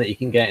well that you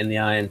can get in the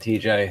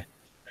INTJ.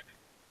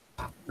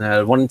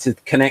 Wanting to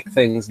connect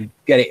things and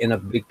get it in a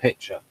big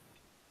picture.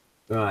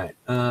 Right,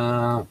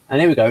 and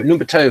here we go.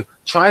 Number 2,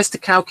 tries to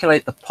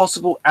calculate the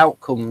possible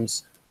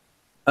outcomes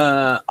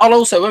I'll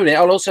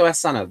also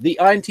ask Sana, the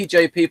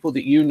INTJ people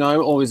that you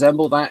know or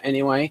resemble that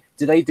anyway,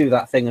 do they do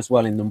that thing as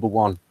well in number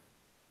 1?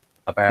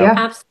 About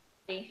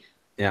absolutely.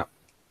 Yeah.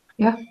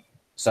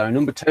 So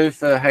number 2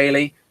 for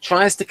Hailey,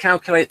 tries to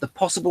calculate the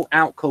possible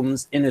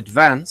outcomes in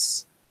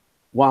advance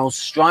while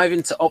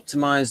striving to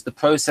optimize the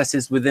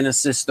processes within a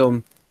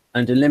system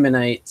and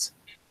eliminate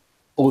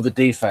all the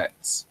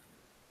defects.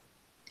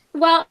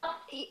 Well,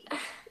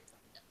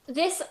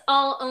 this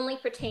all only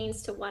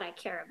pertains to what I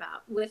care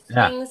about. With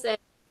things that,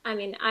 I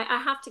mean, I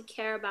have to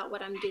care about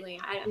what I'm doing.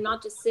 I'm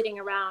not just sitting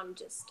around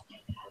just,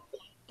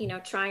 you know,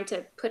 trying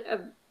to put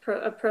a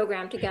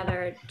program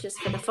together just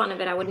for the fun of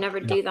it. I would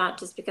never do that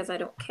just because I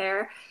don't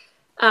care.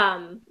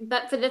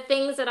 But for the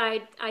things that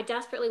I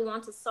desperately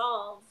want to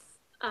solve,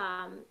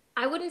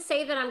 I wouldn't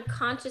say that I'm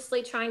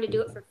consciously trying to do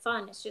it for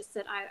fun. It's just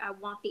that I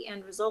want the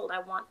end result.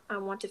 I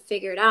want to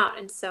figure it out.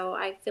 And so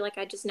I feel like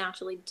I just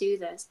naturally do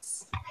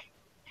this.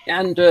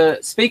 And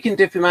speaking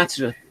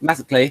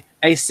diplomatically,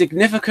 a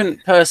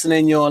significant person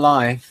in your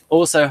life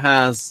also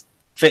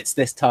fits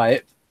this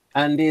type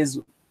and is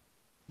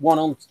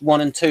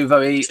one and two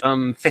very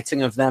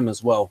fitting of them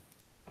as well.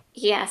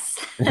 Yes.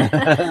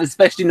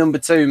 Especially number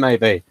 2,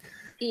 maybe.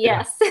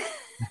 Yes.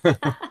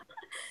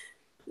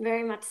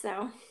 Very much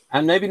so.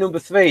 And maybe number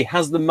 3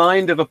 has the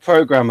mind of a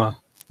programmer.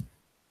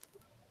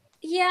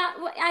 Yeah,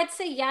 well, I'd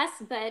say yes,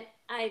 but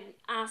I'd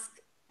ask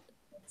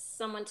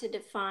someone to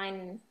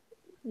define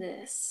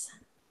this.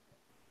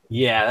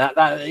 Yeah,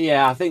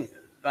 I think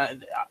that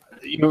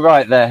you're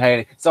right there,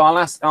 Hailey. So I'll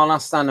ask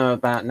Sana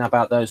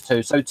about those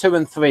 2. So 2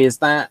 and 3, does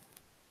that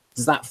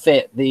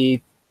fit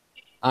the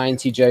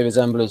INTJ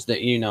resemblers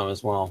that you know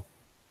as well?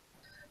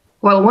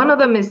 Well, one of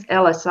them is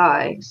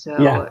LSI,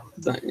 so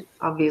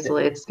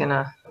obviously it's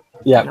gonna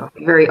be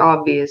very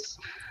obvious.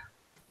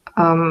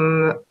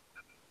 I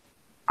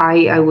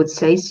would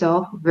say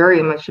so,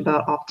 very much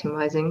about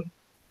optimizing.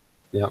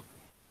 Yeah.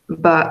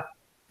 But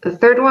the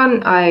third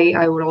one,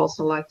 I would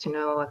also like to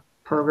know what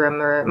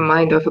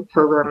mind of a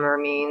programmer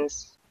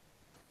means.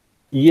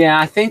 Yeah,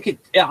 I think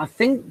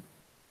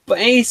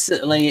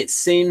basically it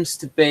seems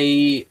to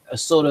be a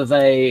sort of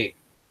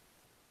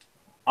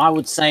I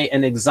would say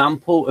an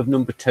example of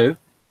number 2.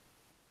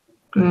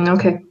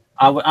 Okay.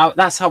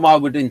 That's how I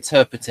would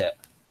interpret it.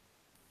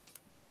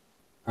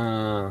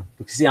 Because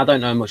see, I don't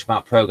know much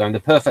about programming.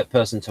 The perfect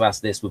person to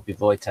ask this would be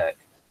Wojtek.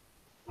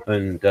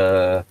 And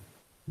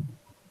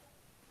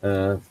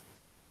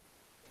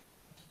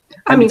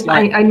I mean,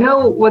 I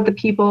know what the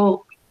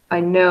people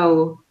I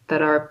know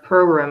that are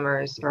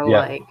programmers are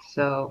like.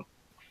 So,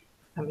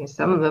 I mean,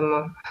 some of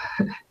them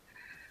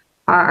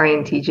are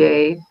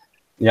INTJ.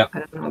 Yeah. I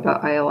don't know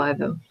about ILI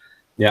though.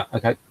 Yeah.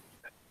 Okay.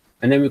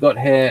 And then we've got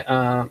here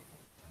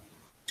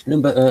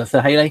number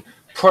for Hailey,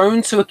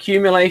 prone to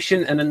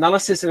accumulation and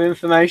analysis of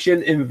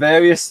information in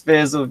various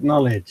spheres of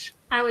knowledge.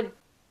 I would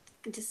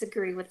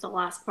disagree with the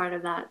last part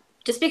of that.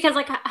 Just because,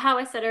 like how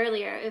I said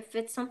earlier, if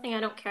it's something I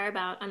don't care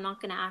about, I'm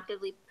not going to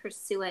actively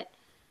pursue it.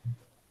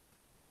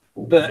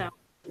 But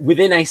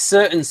within a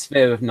certain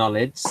sphere of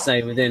knowledge,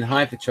 say within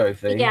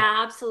hypertrophy,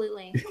 yeah,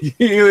 absolutely,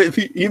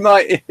 you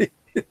might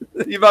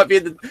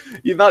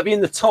be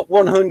in the top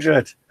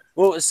 100.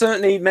 Well,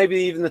 certainly, maybe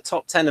even the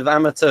top 10 of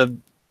amateur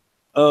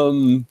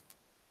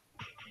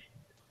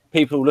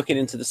people looking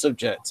into the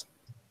subject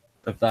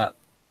of that,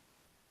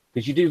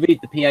 because you do read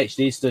the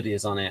PhD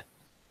studies on it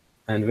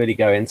and really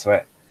go into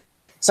it.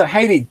 So,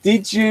 Hailey,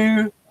 did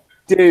you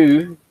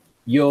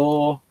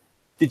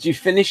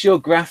finish your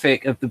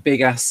graphic of the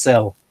big ass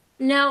cell?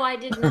 No, I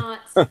did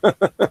not.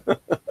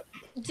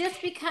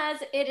 Just because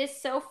it is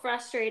so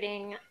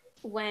frustrating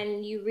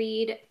when you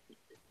read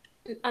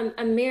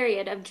a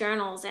myriad of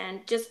journals,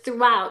 and just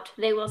throughout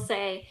they will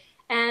say,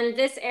 and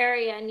this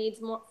area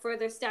needs more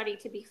further study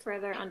to be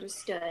further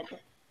understood.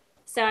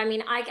 So, I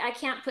mean, I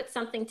can't put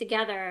something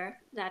together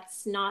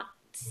that's not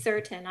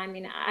certain. I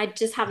mean, I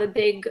just have a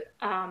big,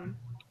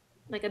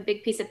 like a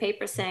big piece of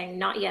paper saying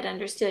not yet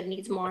understood,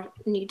 needs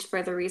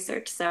further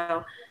research.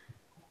 So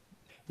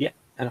yeah,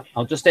 and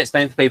I'll just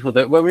explain for people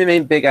that when we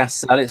mean big ass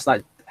cell, it's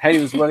like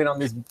Hailey was working on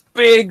this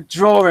big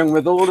drawing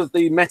with all of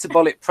the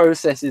metabolic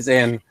processes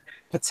in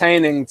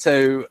pertaining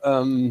to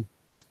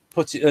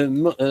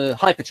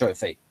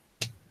hypertrophy.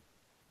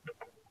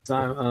 So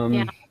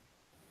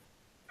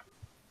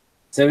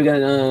so we're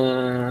going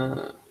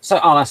so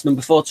I'll ask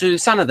number 4 to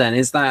Sana then.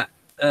 Is that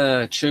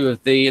true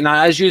of the,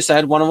 now as you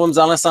said, one of them's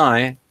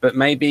LSI, but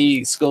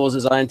maybe scores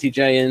as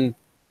INTJ in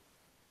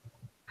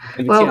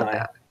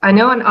well, I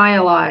know an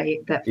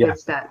ILI that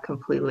fits that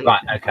completely.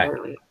 Right, okay.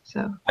 Entirely,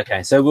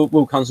 so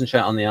we'll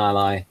concentrate on the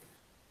ILI.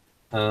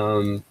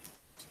 And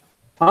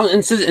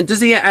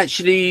does he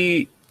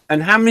actually,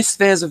 and how many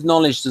spheres of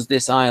knowledge does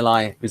this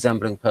ILI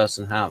resembling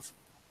person have?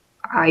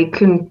 I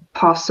couldn't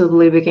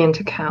possibly begin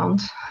to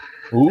count.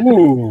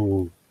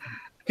 Ooh.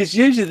 Because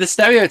usually the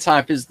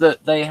stereotype is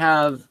that they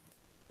have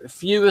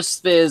fewer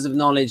spheres of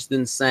knowledge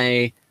than,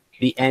 say,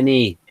 the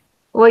NE.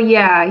 Well,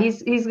 yeah,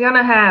 he's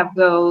gonna have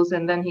those,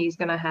 and then he's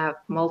gonna have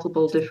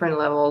multiple different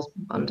levels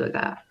under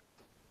that.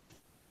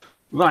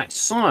 Right.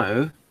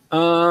 So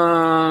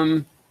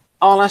I'll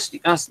ask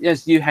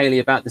you, Hailey,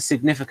 about the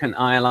significant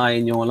ILI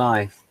in your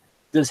life.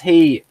 Does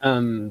he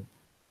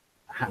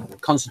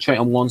concentrate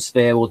on one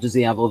sphere, or does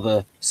he have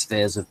other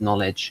spheres of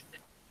knowledge?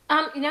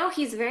 You know,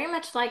 he's very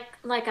much like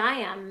I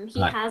am. He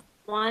has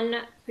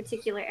one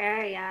particular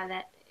area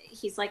that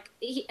he's like,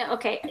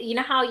 okay, you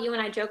know how you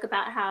and I joke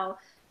about how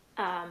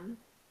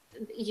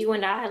you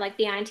and I, like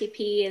the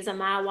INTP is a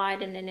mile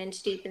wide and an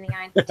inch deep, and the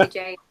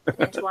INTJ an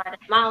inch wide and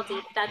a mile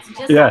deep. That's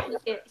just how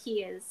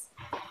he is.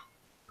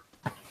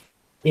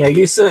 Yeah,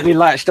 you certainly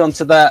latched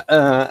onto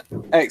that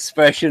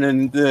expression,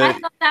 and I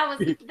thought that was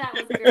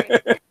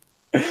great.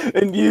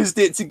 And used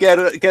it to get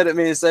at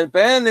me and say,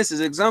 Ben, this is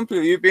an example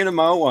of you being a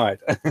mile wide,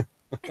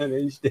 an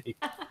inch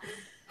deep.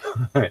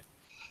 Right.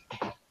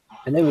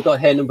 And then we've got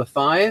here number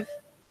 5.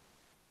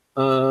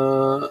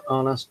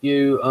 I'll ask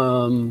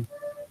you.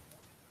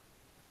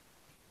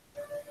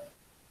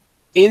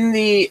 In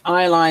the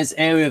ILI's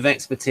area of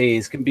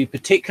expertise can be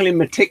particularly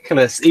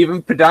meticulous,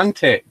 even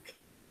pedantic.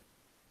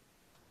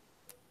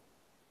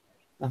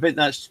 I think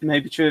that's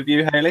maybe true of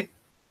you, Hailey.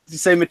 Did you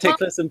say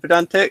meticulous and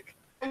pedantic?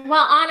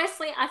 Well,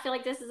 honestly, I feel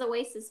like this is a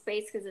waste of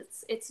space because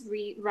it's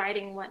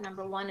rewriting what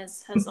number 1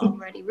 has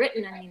already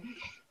written. I mean,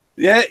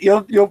 yeah,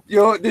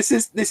 this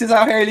is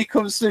how Hailey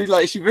comes through.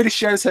 Like, she really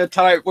shows her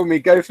type when we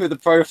go through the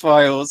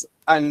profiles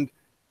and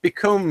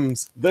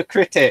becomes the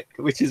critic,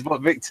 which is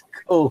what Victor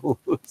calls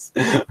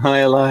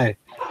ILI.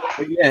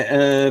 But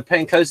yeah,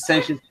 paying close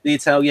attention to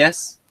detail,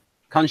 yes.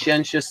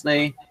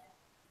 Conscientiously,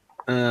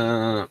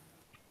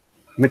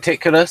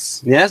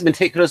 meticulous, yes,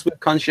 meticulous with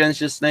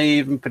conscientiously,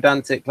 even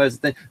pedantic, close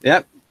attention.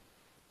 Yep.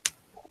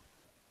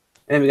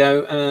 There we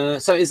go.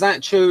 So is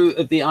that true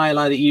of the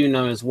ILI that you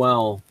know as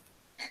well?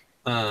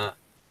 Wait a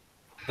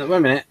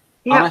minute.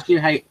 Yeah. I'll ask you,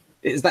 hey,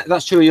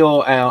 that's true of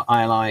your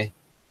ILI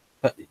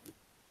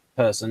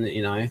person that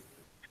you know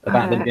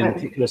about them being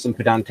meticulous and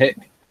pedantic?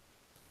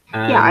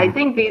 Yeah, I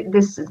think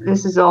this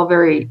is all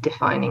very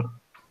defining.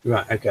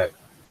 Right. Okay.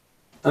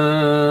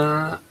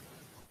 But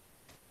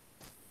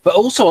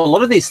also, a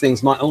lot of these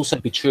things might also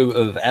be true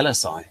of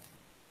LSI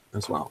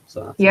as well.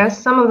 So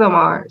yes, some of them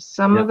are.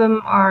 Some of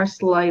them are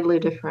slightly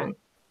different.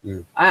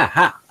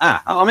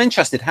 I'm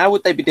interested. How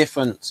would they be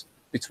different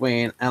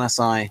between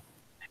LSI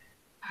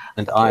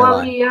and ILI?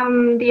 Well,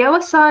 the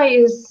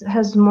LSI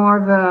has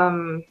more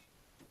of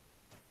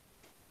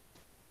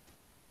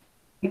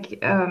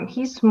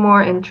he's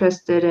more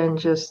interested in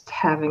just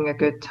having a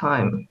good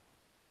time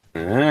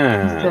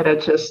instead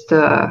of just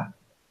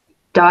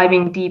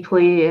diving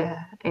deeply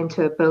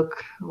into a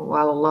book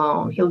while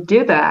alone. He'll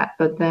do that,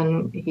 but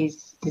then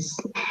it's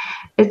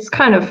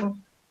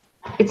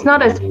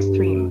not as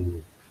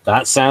extreme.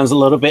 That sounds a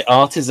little bit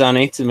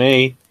artisan-y to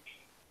me.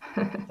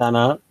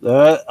 Anna,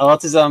 the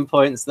artisan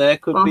points there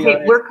could be.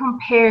 Hey, we're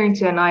comparing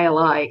to an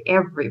ILI.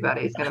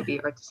 Everybody's going to be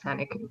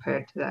artisanic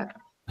compared to that.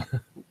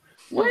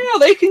 Well,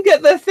 they can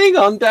get their thing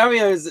on.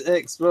 Dario's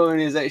exploring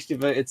his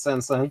extroverted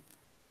Sansan.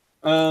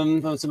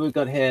 So we've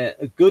got here,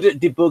 good at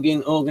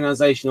debugging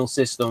organizational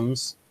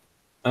systems.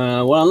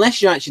 Well,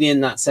 unless you're actually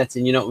in that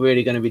setting, you're not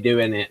really going to be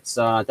doing it.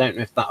 So I don't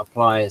know if that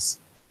applies.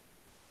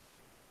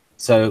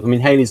 So, I mean,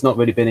 Hailey's not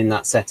really been in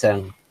that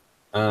setting.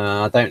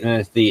 I don't know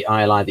if the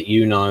ILI that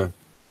you know,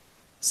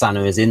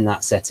 Sana, is in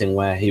that setting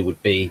where he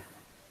would be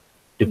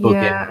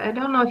debugging. Yeah, I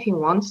don't know if he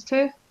wants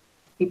to.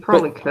 He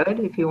probably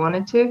could if he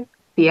wanted to.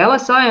 The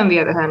LSI, on the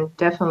other hand,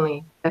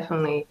 definitely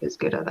is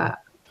good at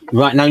that.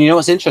 Right. Now, you know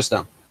what's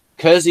interesting?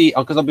 Because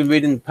I've been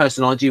reading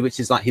Personology, which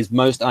is like his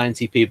most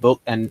INTP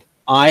book, and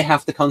I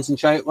have to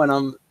concentrate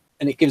and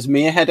it gives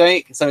me a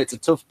headache, so it's a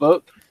tough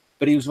book.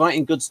 But he was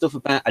writing good stuff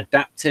about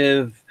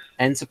adaptive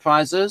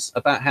enterprises,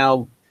 about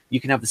how you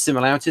can have the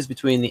similarities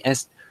between the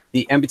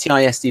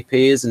MBTI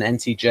STPs and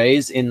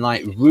NTJs in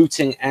like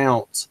rooting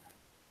out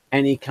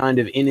any kind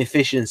of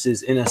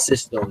inefficiencies in a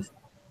system.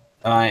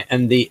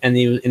 And he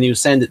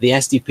was saying that the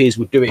STPs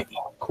would do it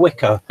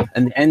quicker,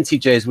 and the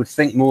NTJs would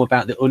think more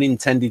about the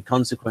unintended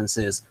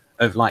consequences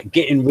of like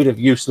getting rid of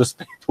useless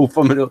people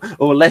from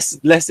or less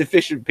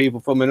efficient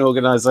people from an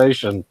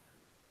organization.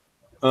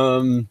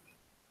 And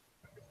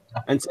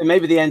so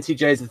maybe the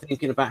NTJs are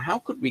thinking about how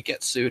could we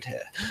get sued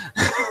here.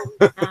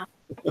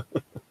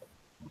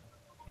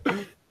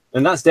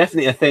 And that's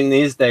definitely a thing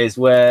these days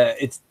where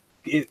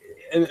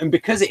and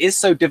because it is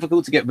so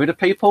difficult to get rid of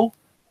people,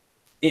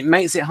 it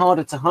makes it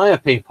harder to hire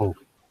people,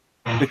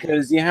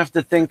 because you have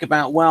to think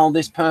about, well,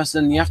 this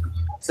person,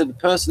 so the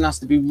person has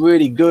to be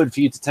really good for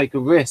you to take a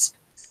risk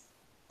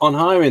on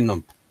hiring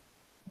them,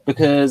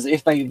 because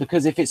if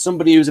it's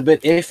somebody who's a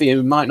bit iffy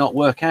who might not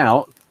work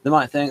out, they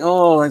might think,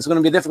 oh, it's going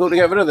to be difficult to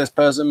get rid of this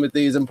person with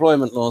these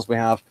employment laws we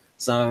have.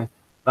 So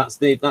that's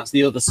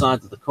the other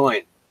side of the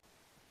coin.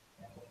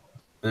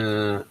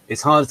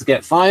 It's harder to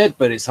get fired,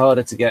 but it's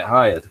harder to get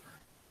hired.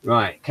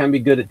 Right, can be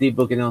good at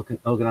debugging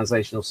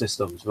organizational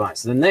systems. Right,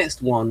 so the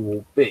next one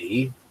will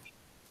be,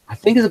 I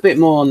think it's a bit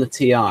more on the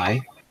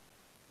TI,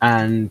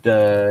 and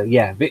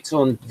yeah, Victor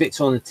on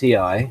the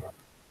TI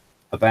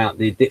about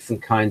the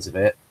different kinds of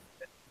it.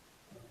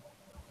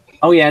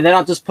 Oh yeah, and then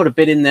I'll just put a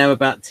bit in there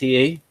about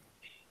TE.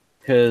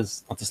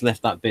 because I just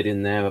left that bit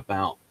in there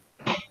about,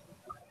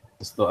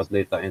 just thought I'd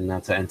leave that in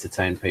there to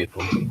entertain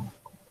people.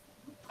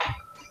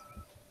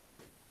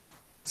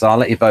 So I'll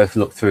let you both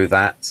look through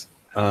that.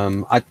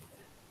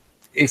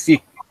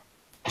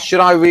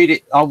 Should I read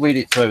it? I'll read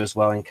it through as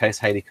well in case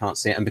Hailey can't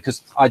see it. And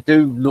because I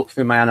do look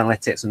through my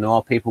analytics and there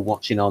are people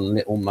watching on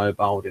little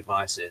mobile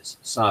devices.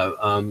 So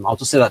I'll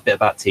just say that bit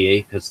about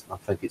TE because I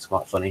think it's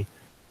quite funny.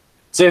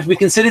 So if we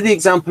consider the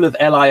example of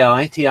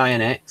LII, TI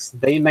and X,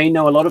 they may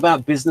know a lot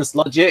about business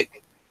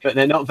logic, but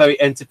they're not very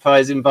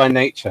enterprising by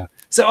nature.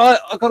 So I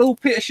got all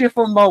Peter Schiff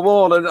on my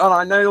wall and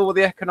I know all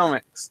the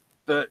economics,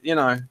 but you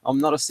know, I'm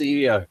not a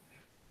CEO.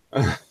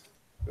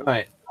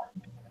 Right.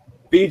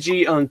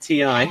 BG on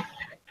TI.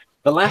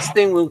 The last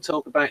thing we'll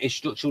talk about is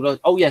structural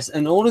logic. Oh, yes.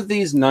 And all of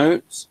these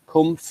notes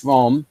come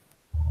from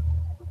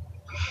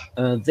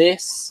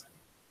this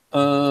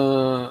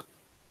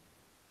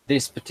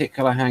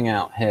particular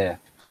hangout here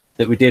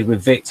that we did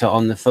with Victor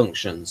on the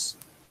functions.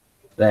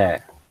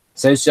 There.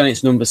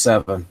 Socionics number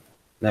 7.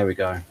 There we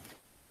go.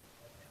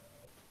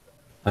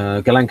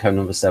 Galenko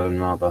number 7,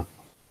 rather.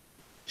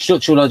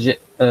 Structural logic.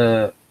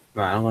 Right,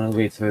 I'm going to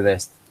read through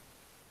this.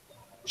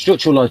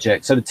 Structural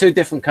logic. So the two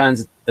different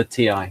kinds of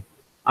TI.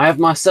 I have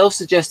myself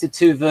suggested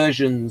 2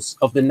 versions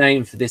of the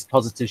name for this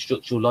positive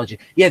structural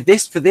logic. Yeah,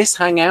 for this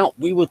hangout,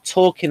 we were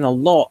talking a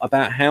lot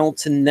about how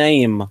to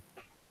name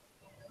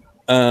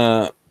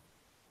the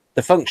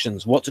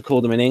functions, what to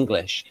call them in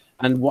English.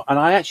 And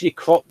I actually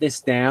cropped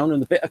this down,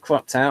 and the bit I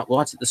cropped out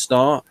right at the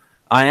start,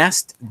 I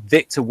asked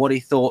Victor what he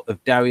thought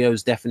of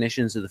Dario's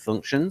definitions of the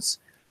functions.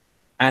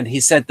 And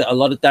he said that a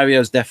lot of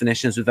Dario's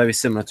definitions were very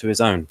similar to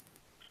his own.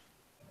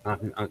 I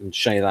can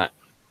show you that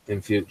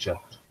in future.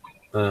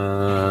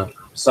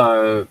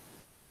 So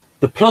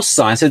the plus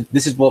sign, so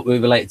this is what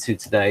we're related to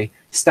today,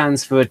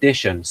 stands for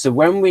addition. So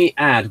when we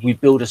add, we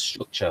build a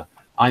structure.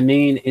 I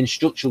mean, in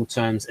structural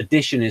terms,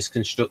 addition is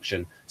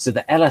construction. So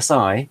the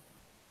LSI,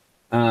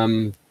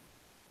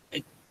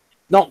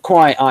 not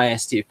quite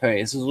ISTP,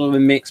 it's a sort of a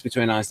mix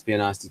between ISTP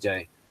and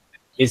ISTJ,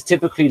 is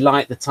typically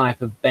like the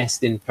type of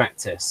best in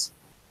practice.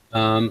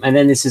 And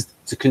then this is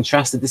to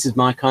contrast that this is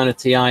my kind of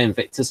TI and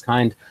Victor's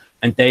kind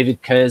and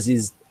David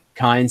Kersey's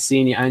kind,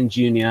 senior and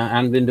junior,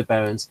 and Linda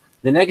Behrens.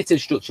 The negative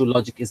structural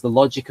logic is the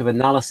logic of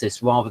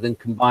analysis rather than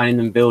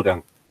combining and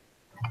building.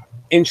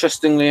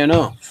 Interestingly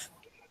enough,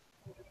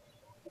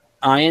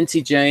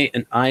 INTJ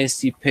and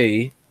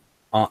ISTP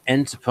are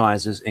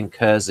enterprises in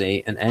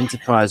Kersey, and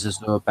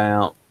enterprises are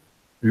about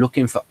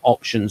looking for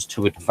options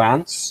to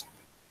advance,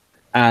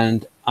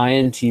 and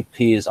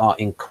INTPs are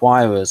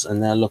inquirers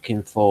and they're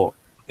looking for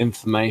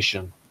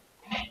information.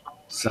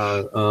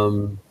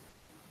 So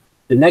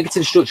the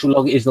negative structural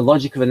logic is the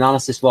logic of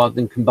analysis rather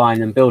than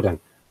combining and building.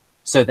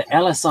 So the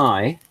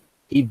LSI,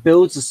 he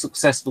builds a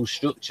successful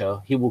structure,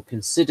 he will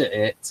consider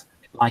it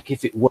like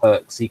if it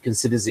works, he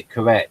considers it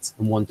correct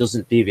and one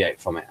doesn't deviate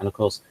from it. And of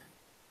course,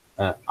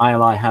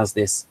 ILI has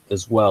this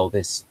as well,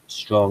 this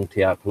strong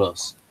TI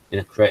plus in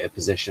a creative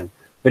position.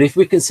 But if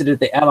we consider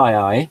the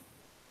LII,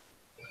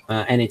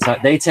 any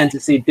type, they tend to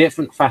see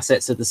different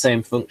facets of the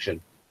same function.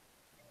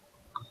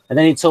 And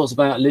then he talks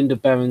about Linda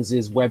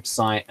Behrens's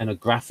website and a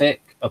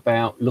graphic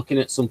about looking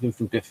at something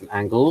from different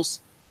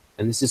angles.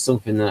 And this is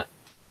something that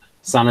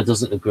Sana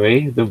doesn't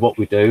agree with what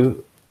we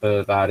do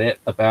about it,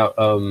 about,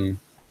 and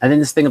then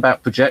this thing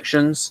about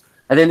projections.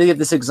 And then they give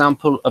this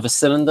example of a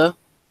cylinder.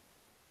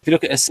 If you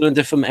look at a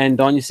cylinder from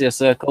end on, you see a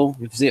circle.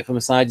 If you see it from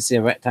the side, you see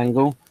a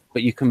rectangle.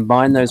 But you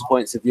combine those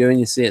points of view and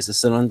you see it's a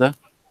cylinder.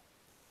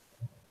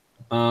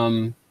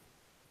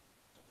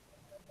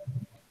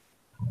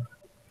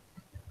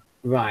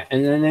 Right,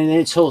 and then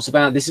it talks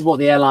about, this is what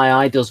the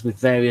LII does with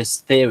various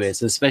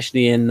theories,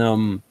 especially in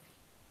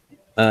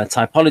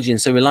typology. And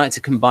so we like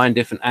to combine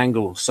different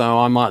angles. So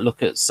I might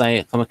look at,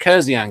 say, from a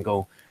Kersey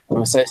angle,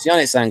 from a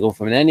Socionics angle,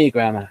 from an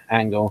Enneagram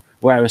angle,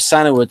 whereas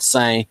Sana would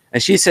say,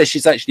 and she says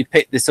she's actually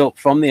picked this up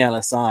from the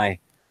LSI,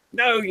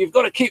 no, you've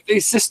got to keep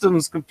these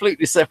systems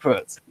completely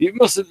separate. You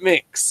mustn't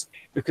mix,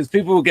 because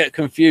people will get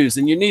confused,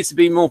 and you need to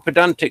be more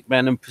pedantic,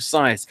 man, and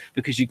precise,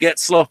 because you get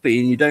sloppy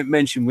and you don't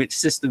mention which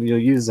system you're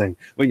using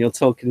when you're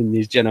talking in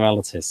these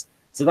generalities.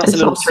 So that's a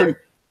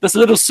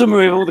little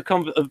summary of all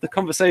the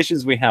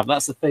conversations we have.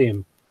 That's the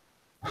theme.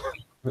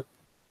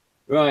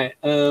 Right,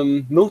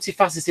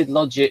 multifaceted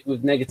logic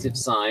with negative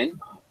sign.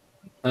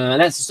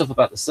 That's the stuff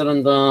about the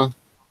cylinder.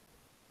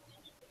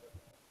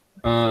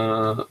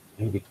 Here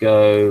we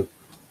go.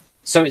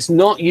 So it's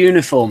not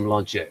uniform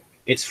logic.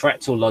 It's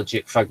fractal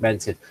logic,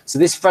 fragmented. So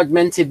this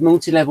fragmented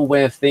multi-level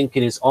way of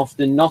thinking is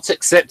often not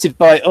accepted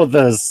by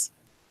others.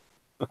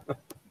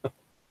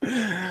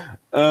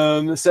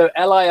 So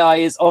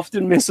LII is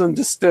often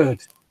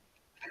misunderstood.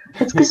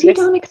 It's because you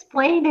don't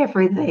explain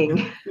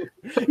everything.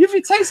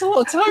 It takes a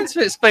lot of time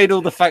to explain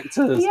all the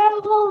factors. Yeah,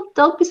 well,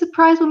 don't be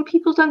surprised when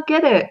people don't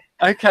get it.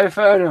 Okay,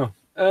 fair enough.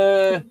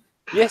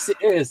 Yes, it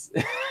is.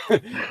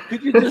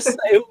 Could you just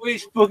say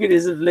which book it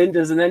is of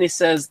Linda's? And then he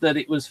says that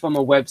it was from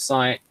a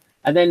website.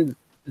 And then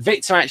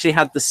Victor actually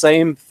had the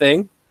same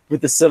thing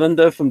with the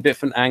cylinder from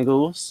different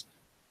angles.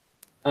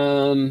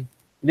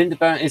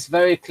 It's a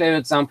very clear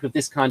example of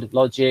this kind of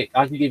logic.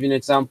 I can give you an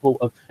example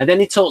of, and then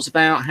he talks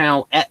about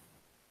how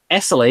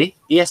SLE,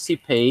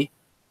 ESTP,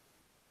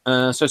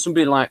 so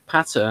somebody like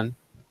Pattern,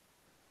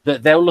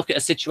 that they'll look at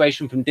a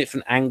situation from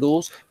different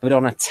angles, but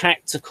on a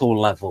tactical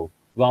level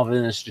rather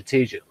than a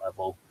strategic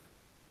level.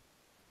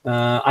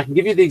 I can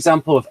give you the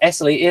example of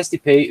SLE,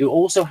 ESTP, who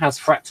also has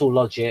fractal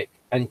logic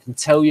and can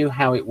tell you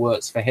how it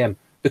works for him.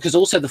 Because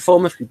also the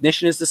form of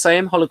cognition is the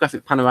same,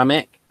 holographic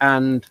panoramic,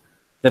 and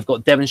they've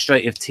got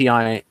demonstrative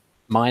TI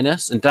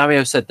minus. And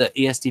Dario said that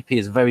ESTP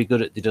is very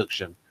good at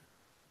deduction.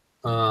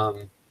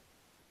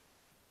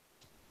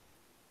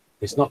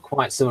 It's not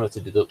quite similar to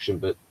deduction,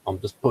 but I'm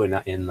just putting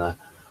that in there.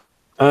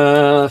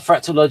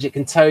 Fractal logic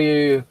can tell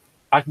you,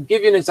 I can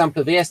give you an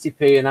example of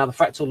ESTP and how the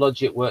fractal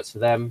logic works for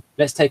them.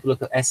 Let's take a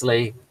look at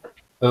SLE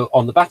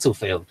on the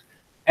battlefield.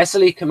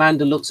 SLE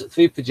commander looks at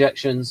 3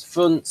 projections,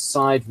 front,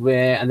 side,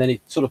 rear, and then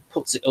it sort of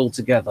puts it all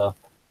together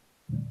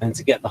and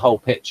to get the whole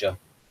picture.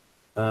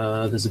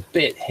 There's a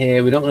bit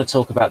here. We're not going to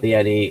talk about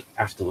the NE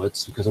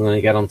afterwards because I'm going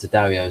to get on to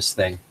Dario's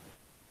thing.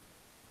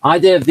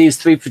 Idea of these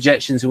 3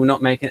 projections we're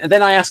not making. And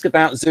then I asked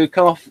about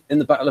Zhukov in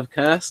the Battle of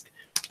Kursk,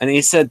 and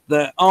he said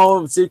that,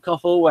 oh,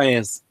 Zhukov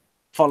always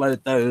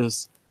followed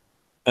those,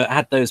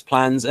 had those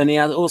plans, and he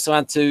also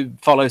had to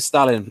follow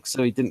Stalin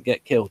so he didn't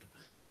get killed.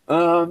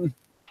 Because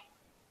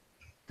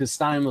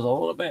Stalin was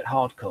all a bit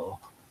hardcore.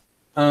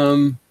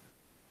 So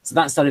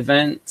that's that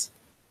event.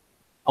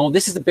 Oh,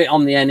 this is the bit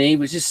on the NE,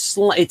 which is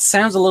it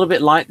sounds a little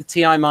bit like the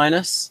TI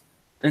minus.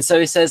 And so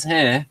he says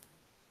here,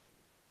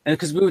 and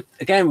because we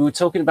were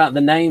talking about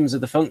the names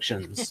of the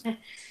functions.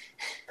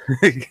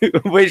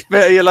 Which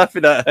bit are you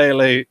laughing at,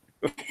 Hailey?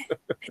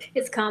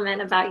 His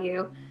comment about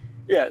you.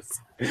 Yes,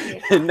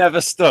 yeah. It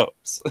never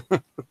stops.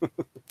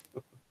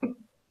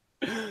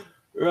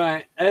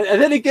 Right,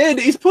 and then again,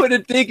 he's putting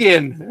a dig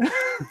in.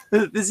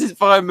 This is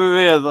by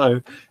Maria,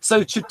 though.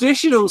 So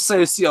traditional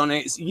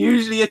socionics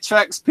usually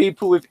attracts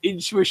people with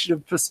intuition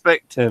of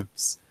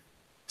perspectives.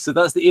 So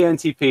that's the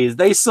ENTPs.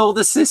 They saw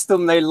the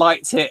system, they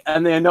liked it,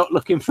 and they're not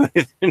looking for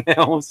anything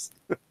else.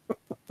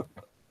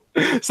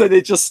 So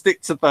they just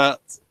stick to that.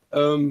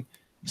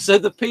 So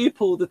the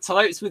people, the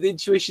types with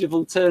intuition of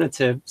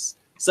alternatives.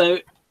 So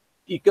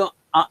you got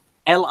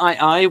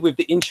LII with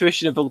the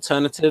intuition of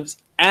alternatives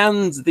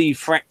and the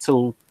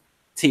fractal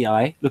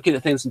TI, looking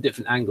at things from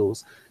different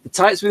angles. The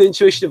types with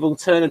intuition of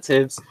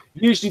alternatives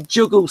usually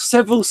juggle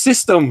several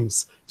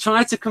systems,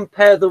 try to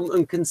compare them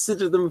and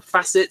consider them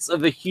facets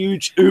of a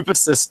huge Uber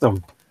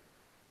system.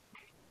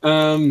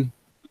 So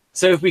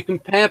if we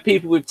compare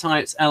people with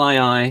types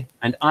LII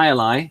and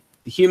ILI,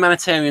 the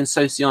humanitarian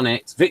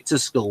socionics, Victor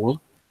School,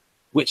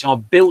 which are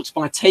built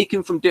by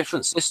taking from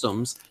different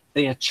systems,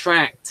 they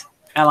attract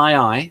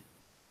LII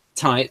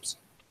types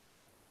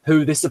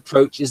who this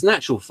approach is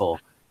natural for.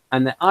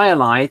 And the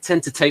ILI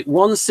tend to take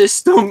one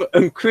system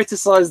and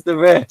criticize the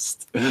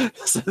rest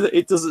so that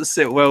it doesn't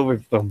sit well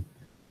with them.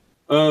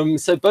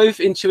 So both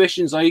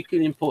intuitions are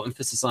equally important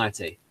for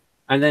society.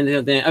 And then,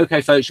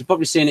 okay, folks, you've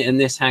probably seen it in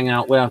this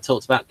hangout where I've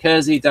talked about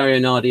Kersey, Dario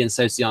Nardi, and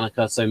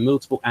Socionica, so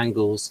multiple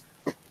angles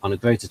on a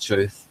greater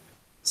truth.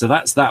 So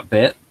that's that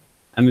bit.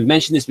 And we've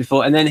mentioned this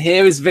before. And then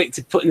here is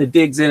Victor putting the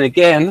digs in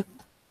again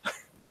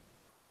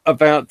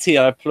about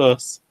TI+.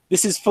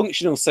 This is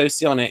functional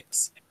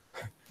socionics.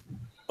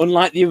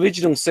 Unlike the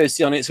original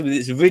socionics with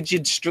its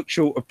rigid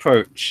structural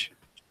approach.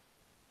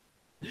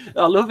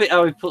 I love it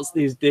how he puts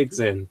these digs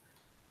in.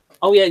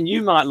 Oh, yeah, and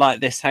you might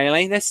like this,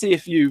 Hailey. Let's see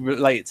if you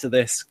relate to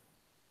this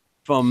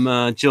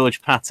from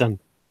George Patton.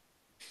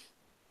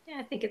 Yeah,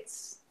 I think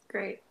it's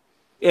great.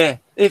 Yeah,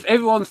 if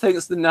everyone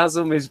thinks the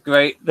NASM is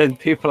great, then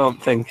people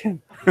aren't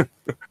thinking.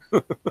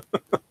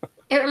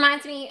 It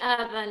reminds me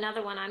of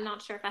another one. I'm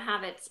not sure if I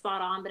have it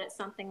spot on, but it's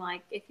something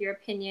like, if your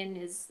opinion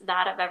is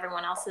that of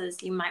everyone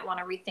else's, you might want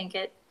to rethink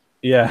it.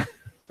 Yeah.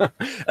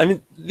 I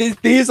mean,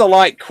 these are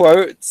like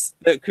quotes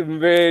that can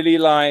really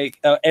like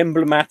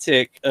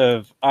emblematic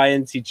of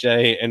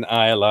INTJ and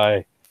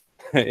ILI.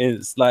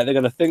 It's like they're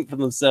going to think for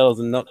themselves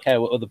and not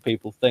care what other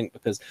people think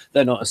because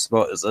they're not as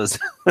smart as us.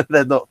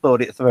 They're not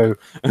thought it through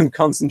and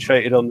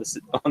concentrated on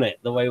it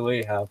the way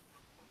we have.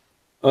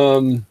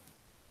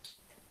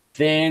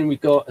 Then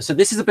we've got, so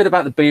this is a bit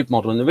about the Beebe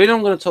model. And the reason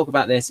I'm going to talk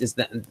about this is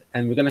that,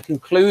 and we're going to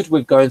conclude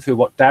with going through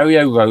what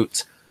Dario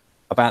wrote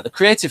about the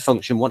creative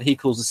function, what he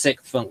calls the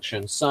sixth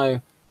function.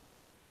 So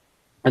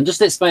I'm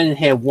just explaining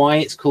here why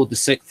it's called the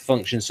sixth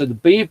function. So the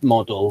Beebe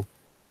model,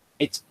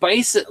 it's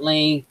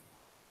basically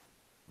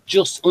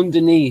just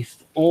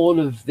underneath all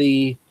of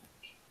the,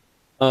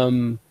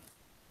 you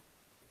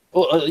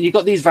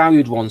got these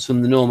valued ones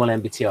from the normal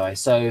MBTI.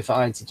 So for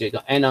INTJ, you've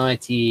got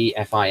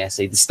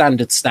NITFISE, the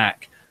standard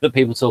stack that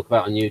people talk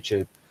about on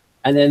YouTube.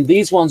 And then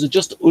these ones are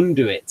just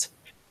under it.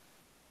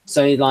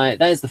 So like,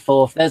 there's the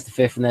fourth, there's the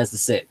fifth, and there's the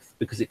sixth,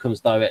 because it comes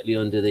directly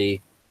under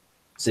the,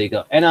 so you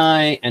got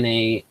NI,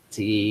 NE,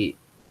 TE,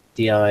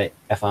 DI,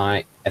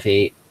 FI,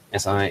 FE,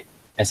 SI,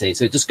 SE.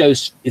 So it just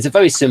goes, it's a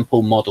very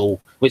simple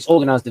model, which is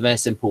organized in a very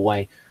simple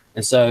way.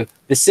 And so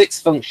the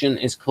sixth function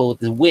is called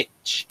the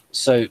which,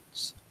 so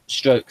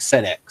stroke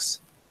SEDEX.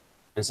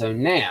 And so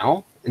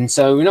now,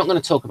 we're not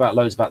going to talk about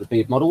loads about the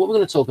Beeb model. What we're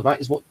going to talk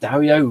about is what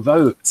Dario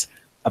wrote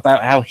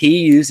about how he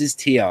uses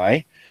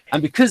TI.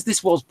 And because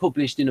this was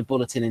published in a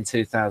bulletin in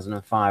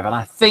 2005, and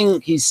I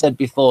think he said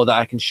before that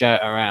I can share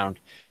it around,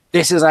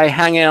 this is a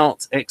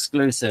Hangout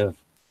exclusive.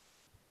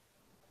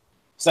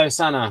 So,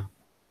 Sana,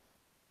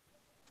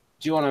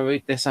 do you want to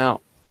read this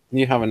out?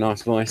 You have a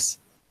nice voice.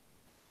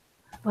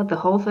 What, the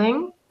whole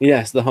thing?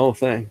 Yes, the whole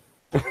thing.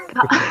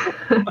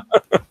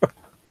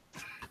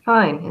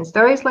 Fine. In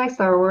stories like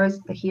Star Wars,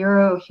 the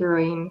hero or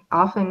heroine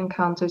often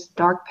encounters a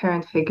dark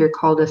parent figure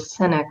called a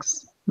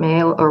SOCIONICS,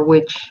 male or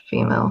witch,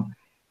 female.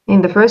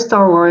 In the first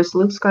Star Wars,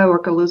 Luke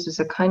Skywalker loses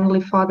a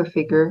kindly father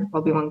figure,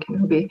 Obi-Wan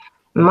Kenobi,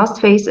 and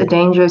must face a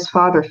dangerous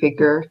father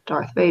figure,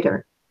 Darth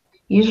Vader.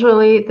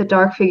 Usually, the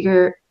dark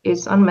figure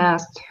is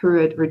unmasked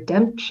through a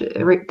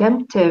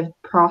redemptive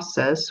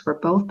process where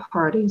both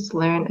parties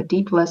learn a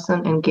deep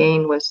lesson and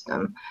gain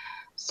wisdom.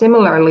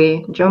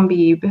 Similarly, John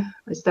Beebe,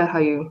 is that how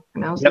you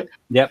pronounce it?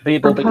 Yep,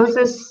 Beebe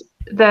proposes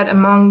that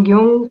among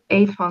Jung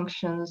 8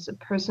 functions, a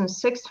person's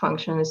 6th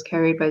function is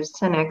carried by the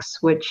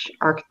SOCIONICS witch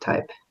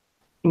archetype.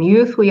 In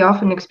youth, we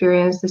often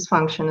experience this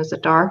function as a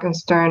dark and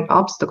stern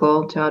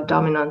obstacle to our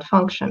dominant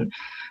function,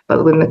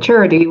 but with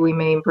maturity, we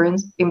may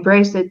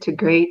embrace it to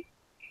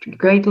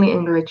greatly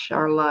enrich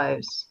our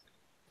lives.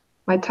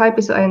 My type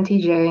is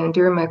INTJ, and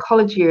during my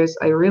college years,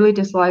 I really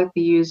disliked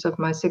the use of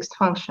my 6th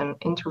function,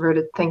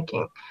 introverted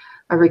thinking.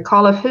 I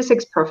recall a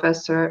physics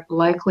professor,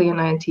 likely an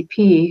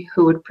INTP,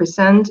 who would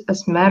present a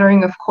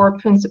smattering of core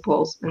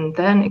principles and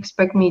then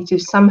expect me to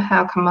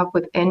somehow come up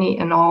with any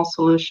and all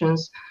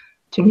solutions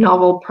to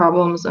novel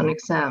problems on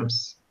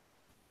exams.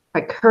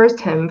 I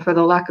cursed him for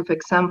the lack of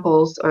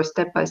examples or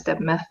step-by-step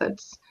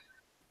methods.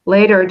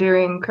 Later,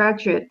 during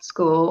graduate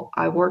school,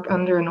 I worked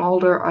under an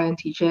older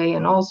INTJ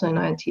and also an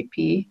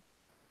INTP,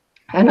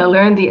 and I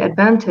learned the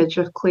advantage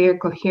of clear,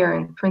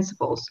 coherent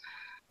principles.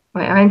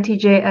 My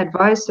INTJ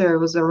advisor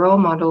was a role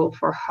model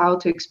for how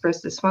to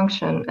express this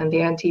function, and the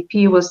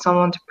INTP was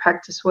someone to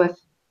practice with.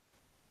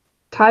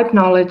 Type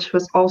knowledge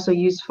was also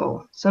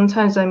useful.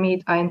 Sometimes I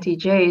meet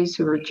INTJs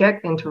who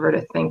reject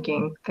introverted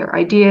thinking. Their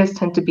ideas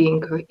tend to be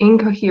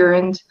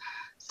incoherent,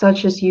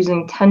 such as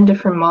using 10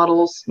 different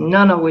models,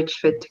 none of which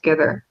fit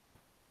together.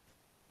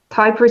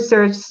 Type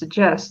research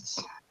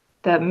suggests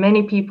that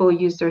many people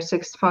use their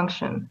 6th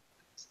function.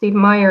 Steve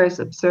Myers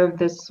observed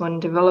this when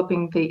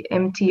developing the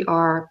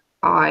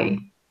MTRI,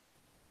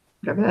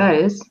 whatever that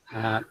is.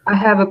 I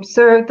have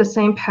observed the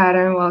same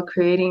pattern while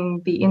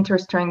creating the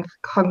interstrength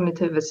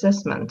cognitive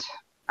assessment.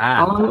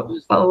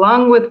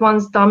 Along with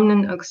one's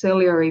dominant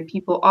auxiliary,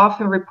 people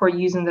often report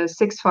using the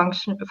 6th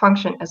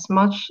function as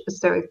much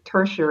as their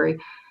tertiary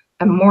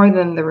and more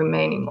than the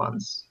remaining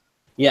ones.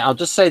 Yeah, I'll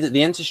just say that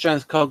the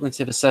interstrength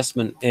cognitive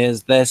assessment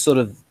is their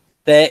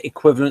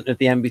equivalent of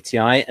the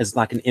MBTI as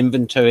like an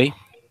inventory,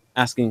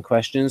 asking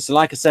questions. So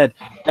like I said,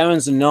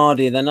 Darren's and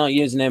Nardi, they're not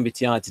using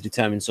MBTI to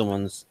determine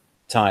someone's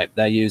type.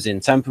 They're using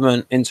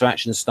temperament,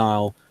 interaction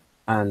style,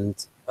 and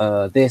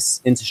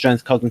this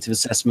interstrength cognitive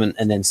assessment,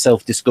 and then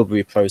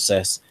self-discovery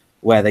process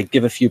where they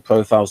give a few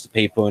profiles to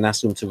people and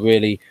ask them to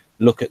really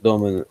look at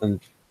them and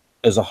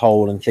as a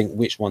whole and think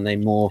which one they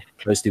more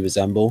closely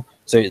resemble.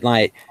 So it's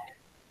like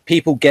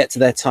people get to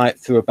their type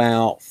through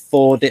about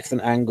 4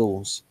 different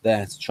angles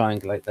there to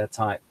triangulate their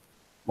type.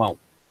 Well,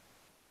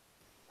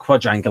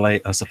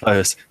 quadrangulate, I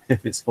suppose,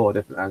 if it's 4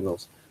 different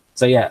angles.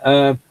 So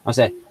yeah, I'll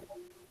say.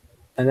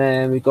 And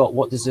then we've got,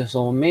 what does this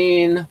all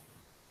mean?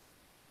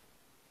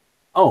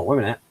 Oh, wait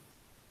a minute.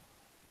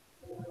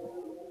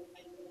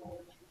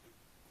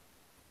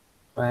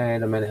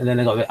 Wait a minute. And then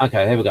I got,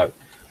 okay, here we go.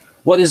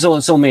 What does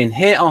this all mean?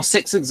 Here are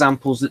 6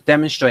 examples that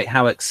demonstrate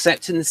how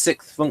accepting the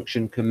 6th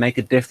function can make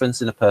a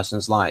difference in a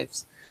person's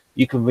lives.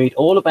 You can read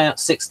all about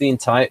 16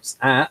 types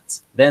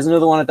at, there's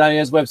another one of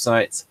Dario's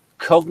websites,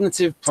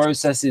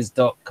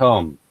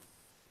 cognitiveprocesses.com.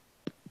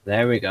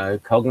 There we go,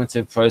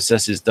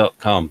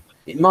 cognitiveprocesses.com.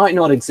 It might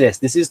not exist.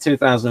 This is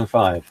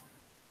 2005.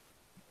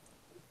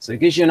 So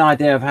it gives you an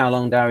idea of how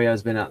long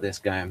Dario's been at this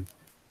game.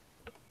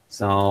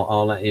 So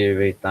I'll let you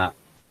read that,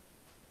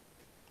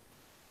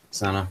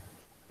 Sana.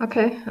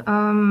 Okay.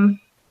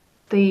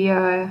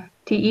 The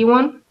TE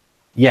one?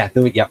 Yeah,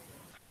 yeah.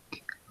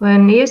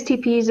 When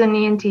ESTPs and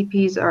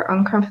ENTPs are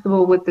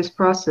uncomfortable with this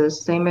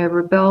process, they may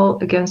rebel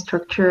against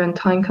structure and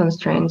time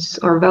constraints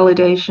or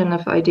validation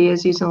of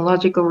ideas using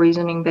logical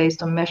reasoning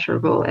based on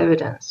measurable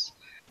evidence.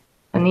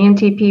 An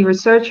ENTP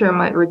researcher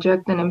might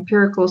reject an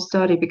empirical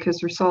study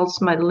because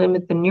results might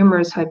limit the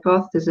numerous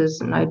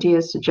hypotheses and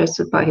ideas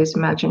suggested by his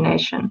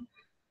imagination,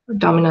 or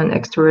dominant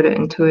extroverted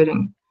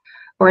intuiting.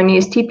 Or an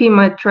ESTP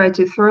might try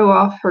to throw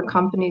off her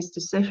company's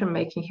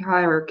decision-making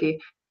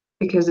hierarchy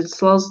because it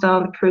slows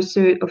down the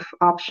pursuit of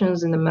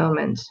options in the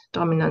moment,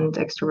 dominant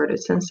extroverted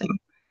sensing.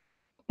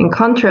 In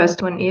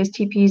contrast, when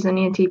ESTPs and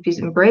ENTPs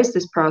embrace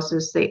this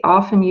process, they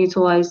often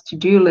utilize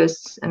to-do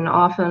lists and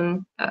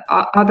often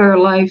other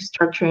life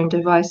structuring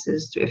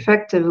devices to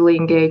effectively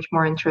engage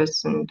more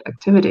interests and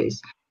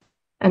activities.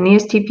 An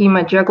ESTP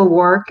might juggle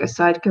work, a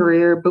side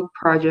career, book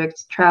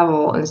projects,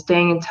 travel, and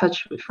staying in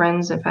touch with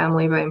friends and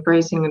family by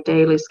embracing a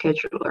daily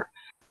scheduler.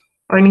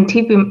 Or an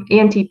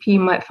ENTP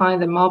might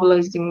find that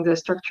mobilizing the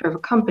structure of a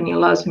company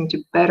allows him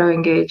to better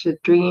engage a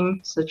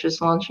dream, such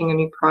as launching a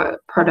new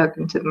product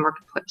into the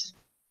marketplace.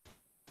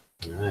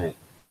 All right.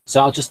 So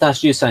I'll just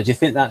ask you, Sam, do you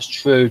think that's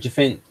true? Do you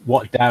think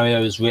what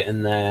Dario has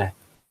written there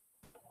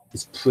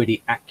is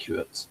pretty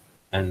accurate?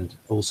 And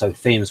also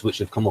themes which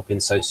have come up in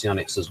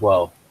Socionics as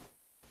well?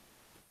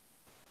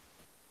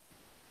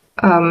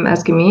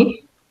 Asking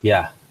me?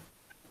 Yeah.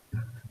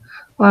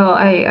 Well,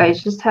 I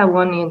just have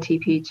one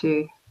ENTP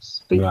to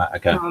speak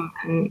from,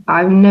 and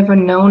I've never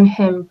known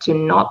him to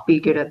not be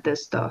good at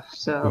this stuff,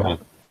 so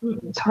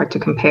it's hard to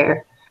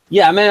compare.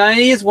 Yeah, I mean,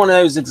 he is one of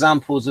those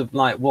examples of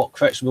like what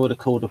Kretschmer would have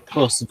called a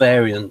plus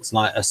variance,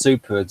 like a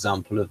super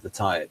example of the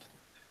type.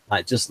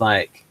 Like just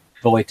like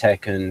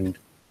Wojtek and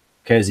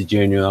Kersey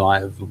Jr. are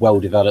like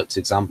well-developed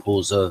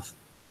examples of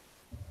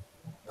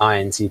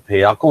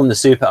INTP. I call them the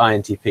super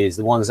INTPs,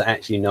 the ones that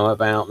actually know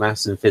about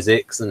maths and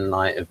physics and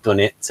like have done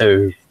it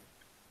to,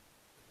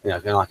 you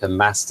know, like a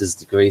master's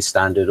degree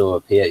standard or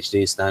a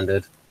PhD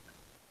standard.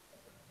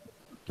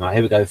 All right,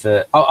 here we go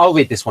for, I'll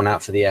read this one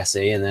out for the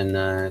SE and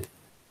then,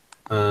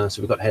 so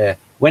we've got here,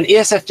 when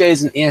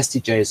ESFJs and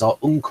ESTJs are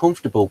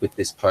uncomfortable with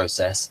this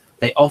process,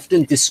 they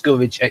often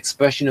discourage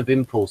expression of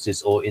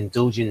impulses or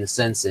indulge in the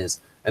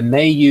senses and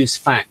may use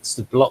facts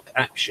to block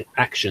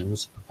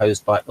actions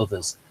proposed by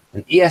others.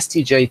 An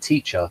ESTJ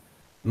teacher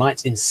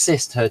might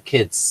insist her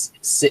kids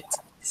sit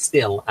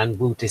still and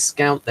will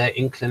discount their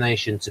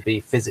inclination to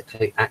be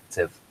physically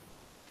active.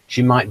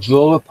 She might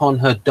draw upon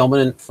her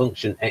dominant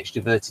function,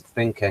 extroverted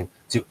thinking,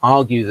 to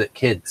argue that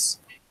kids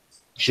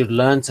should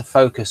learn to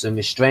focus and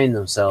restrain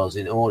themselves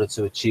in order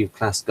to achieve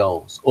class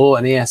goals. Or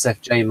an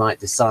ESFJ might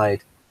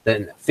decide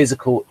that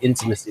physical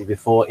intimacy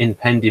before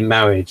impending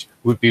marriage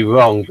would be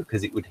wrong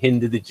because it would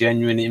hinder the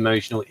genuine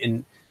emotional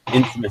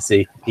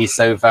intimacy he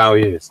so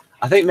values.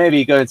 I think maybe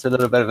you go into a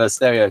little bit of a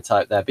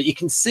stereotype there, but you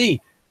can see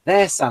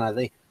there, Sana,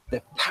 the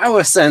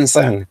power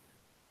sensing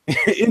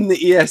in the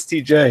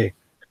ESTJ.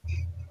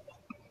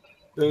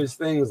 Those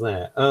things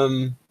there.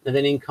 And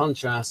then in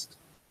contrast,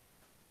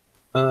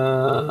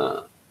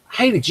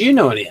 Hailey, do you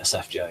know an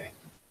ESFJ?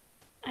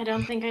 I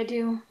don't think I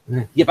do.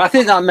 Yeah, but I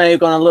think that may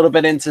have gone a little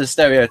bit into the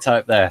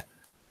stereotype there,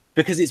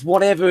 because it's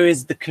whatever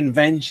is the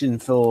convention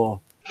for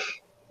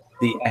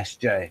the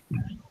SJ.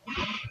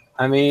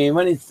 I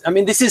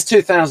mean, this is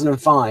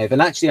 2005,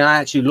 and actually,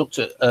 I looked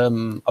at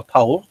a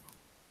poll.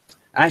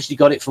 I actually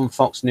got it from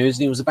Fox News,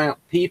 and it was about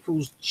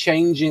people's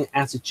changing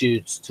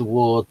attitudes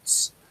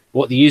towards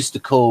what they used to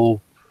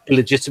call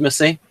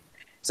illegitimacy.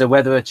 So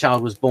whether a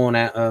child was born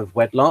out of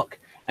wedlock.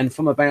 And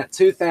from about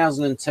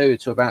 2002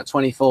 to about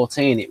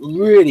 2014, it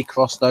really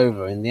crossed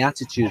over and the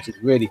attitudes had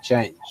really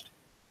changed.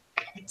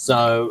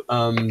 So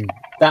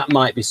that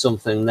might be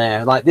something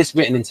there. Like this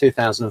written in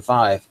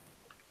 2005.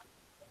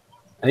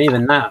 And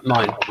even that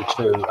might not be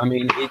true. I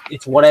mean,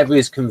 it's whatever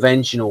is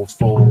conventional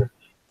for...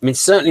 I mean,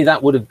 certainly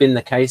that would have been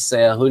the case,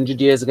 say, 100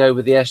 years ago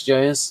with the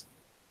SJs.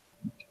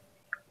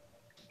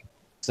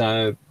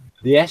 So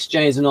the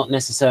SJs are not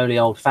necessarily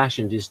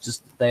old-fashioned. It's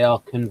just they are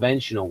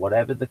conventional,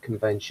 whatever the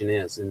convention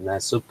is in their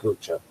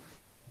subculture.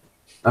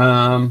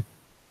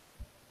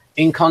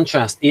 In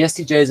contrast,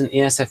 ESTJs and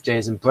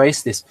ESFJs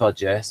embrace this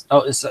project.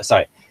 Oh,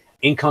 sorry.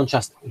 In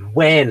contrast,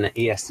 when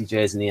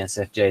ESTJs and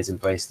ESFJs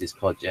embrace this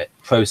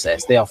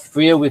process, they are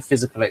freer with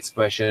physical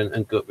expression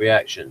and gut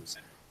reactions.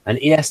 An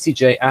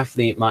ESTJ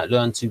athlete might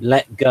learn to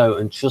let go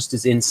and trust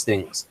his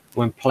instincts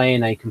when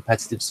playing a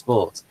competitive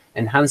sport,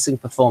 enhancing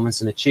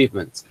performance and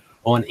achievement.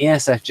 Or an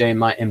ESFJ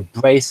might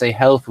embrace a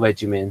health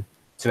regimen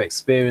to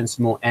experience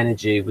more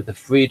energy with the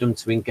freedom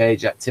to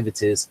engage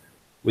activities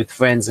with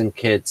friends and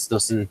kids,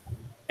 thus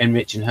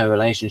enriching her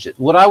relationship.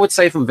 What I would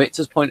say from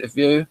Victor's point of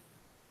view,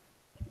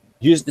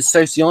 use the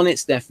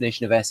Socionics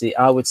definition of SE,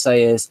 I would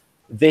say is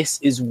this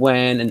is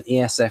when an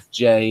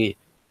ESFJ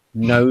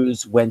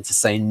knows when to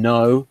say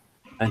no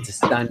and to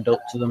stand up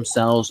to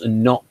themselves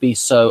and not be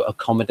so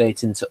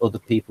accommodating to other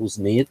people's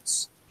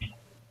needs.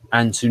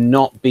 And to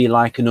not be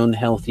like an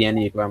unhealthy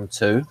Enneagram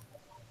 2,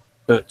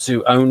 but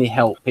to only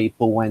help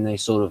people when they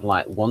sort of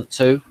like want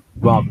to,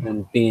 rather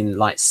than being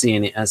like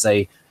seeing it as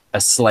a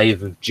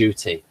slave of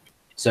duty.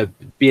 So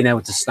being able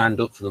to stand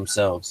up for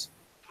themselves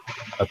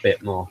a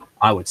bit more,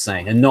 I would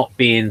say, and not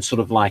being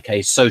sort of like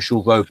a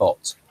social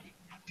robot.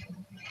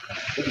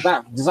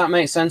 Does that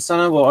make sense,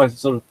 Sana? What I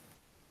sort of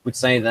would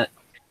say that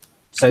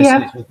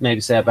Socionics would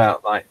maybe say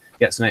about like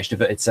get some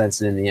extroverted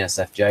sensing in the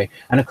ESFJ.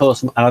 And of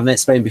course, I've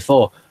explained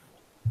before,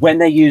 when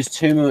they use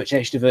too much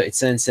extroverted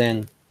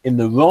sensing in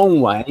the wrong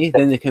way,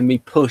 then they can be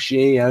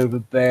pushy,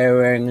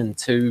 overbearing, and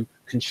too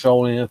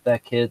controlling of their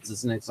kids,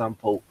 as an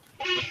example.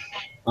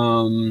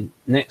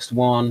 Next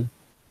one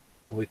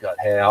we got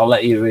here. I'll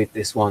let you read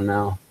this one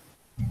now.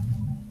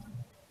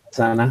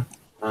 Sana,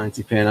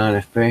 INTP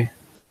and INFP.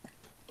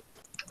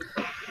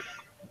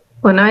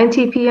 When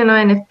INTP and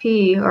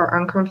INFP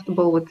are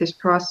uncomfortable with this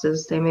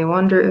process, they may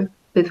wonder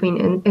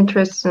between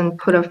interests and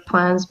put off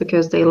plans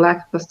because they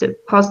lack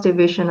positive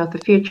vision of the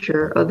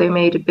future, or they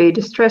may be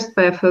distressed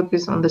by a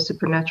focus on the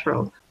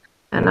supernatural.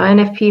 An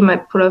INFP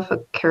might put off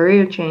a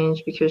career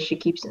change because she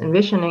keeps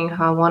envisioning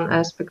how one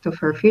aspect of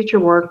her future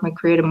work might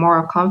create a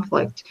moral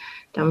conflict,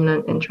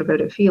 dominant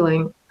introverted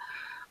feeling.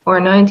 Or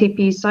an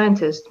INTP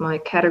scientist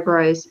might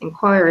categorize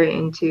inquiry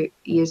into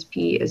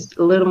ESP as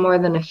a little more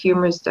than a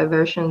humorous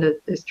diversion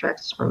that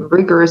distracts from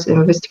rigorous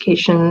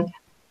investigation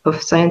of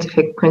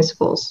scientific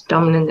principles,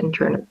 dominant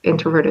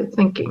introverted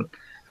thinking.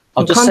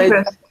 I'll just say,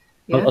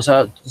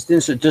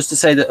 just to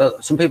say that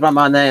some people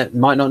might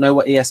not know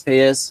what ESP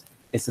is.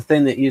 It's the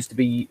thing that used to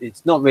be,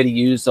 it's not really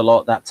used a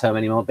lot, that term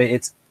anymore, but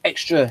it's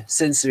extra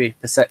sensory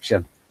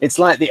perception. It's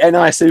like the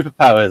NI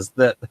superpowers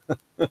that,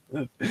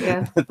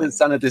 that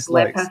Sana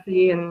dislikes.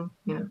 Telepathy and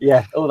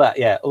all that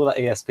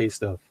ESP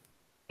stuff.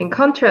 In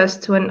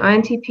contrast, when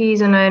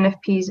INTPs and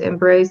INFPs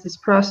embrace this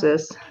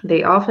process,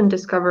 they often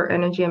discover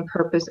energy and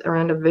purpose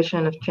around a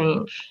vision of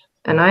change.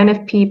 An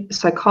INFP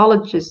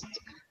psychologist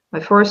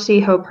might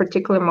foresee how a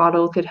particular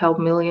model could help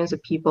millions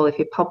of people if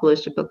he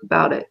published a book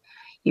about it.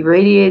 He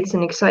radiates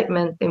an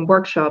excitement in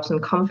workshops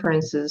and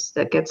conferences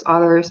that gets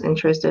others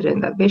interested in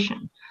that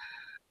vision.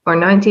 Or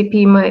an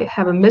INTP might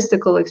have a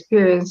mystical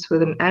experience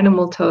with an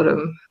animal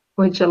totem,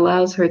 which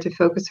allows her to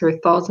focus her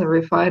thoughts and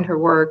refine her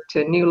work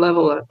to a new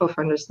level of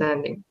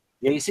understanding.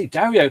 Yeah, you see,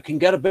 Dario can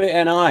get a bit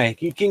NI.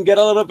 You can get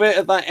a little bit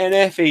of that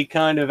NFE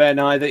kind of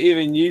NI that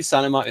even you,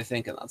 Sana, might be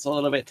thinking, that's a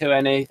little bit too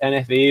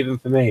NFE even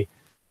for me.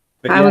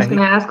 But I was going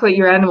to ask what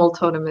your animal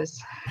totem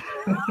is.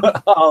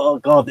 Oh,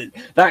 God,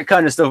 that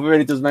kind of stuff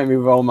really does make me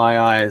roll my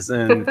eyes.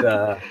 And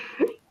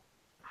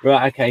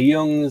right, okay,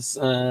 Jung's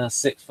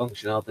sixth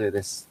function. I'll do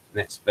this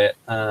next bit.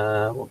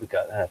 What we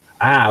got there?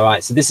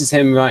 Right, so this is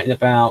him writing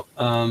about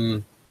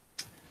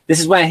this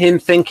is where him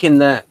thinking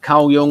that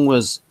Carl Jung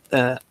was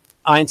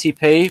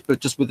INTP but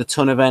just with a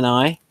ton of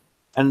NI,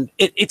 and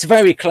it's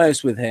very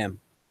close with him.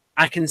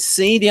 I can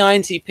see the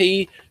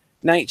INTP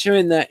nature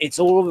in that it's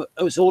all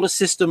a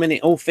system and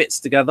it all fits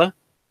together,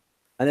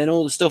 and then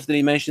all the stuff that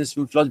he mentions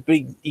from Flood,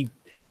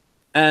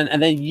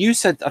 and then you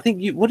said, I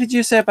think what did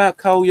you say about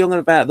Carl Jung and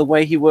about the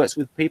way he works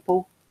with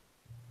people?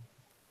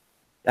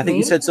 I think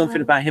you said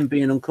something about him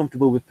being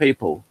uncomfortable with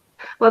people.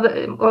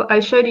 Well, I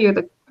showed you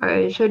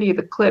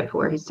the clip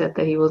where he said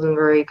that he wasn't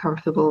very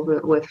comfortable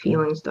with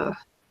feeling stuff.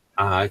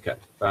 Okay,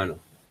 fair enough.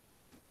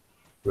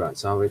 Right,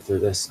 so I'll read through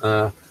this.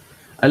 A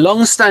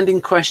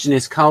long-standing question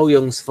is Carl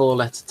Jung's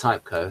four-letter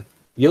type code.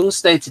 Jung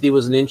stated he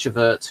was an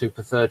introvert who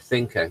preferred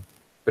thinking,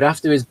 but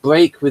after his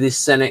break with his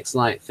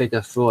Senex-like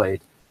figure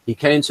Freud, he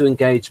came to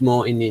engage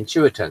more in the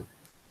intuiting.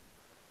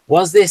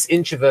 Was this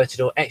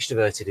introverted or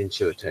extroverted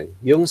intuiting?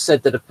 Jung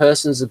said that a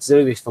person's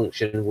auxiliary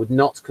function would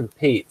not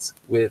compete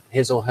with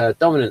his or her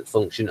dominant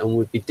function and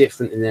would be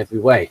different in every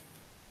way.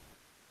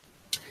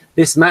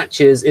 This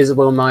matches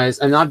Isabel Myers,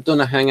 and I've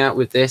done a hangout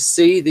with this.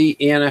 See the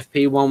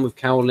ENFP one with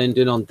Carol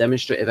Linden on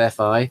demonstrative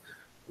FI,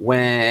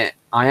 where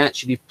I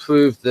actually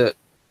proved that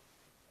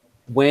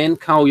when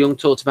Carl Jung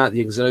talked about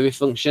the auxiliary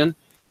function,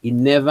 he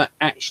never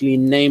actually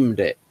named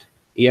it.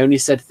 He only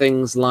said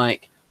things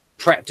like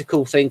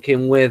practical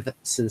thinking with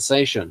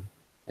sensation.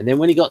 And then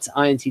when he got to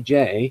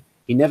INTJ,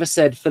 he never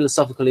said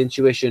philosophical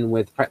intuition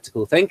with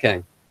practical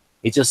thinking.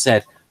 He just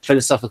said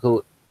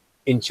philosophical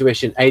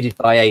intuition aided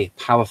by a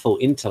powerful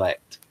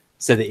intellect,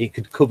 so that it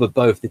could cover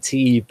both the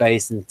TE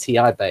base and the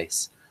TI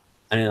base.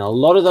 And in a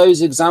lot of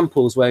those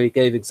examples where he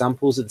gave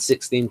examples of the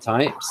 16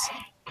 types,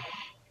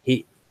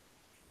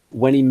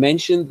 when he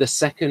mentioned the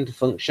second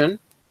function,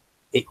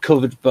 it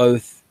covered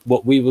both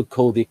what we would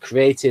call the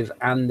creative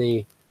and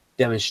the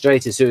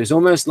demonstrator. So it was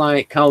almost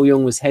like Carl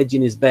Jung was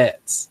hedging his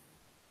bets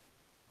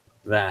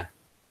there.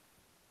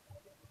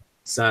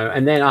 So,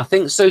 and then I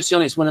think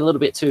Socionics went a little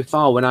bit too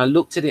far when I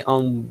looked at it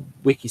on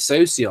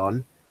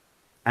Wikisocion,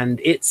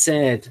 and it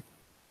said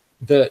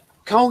that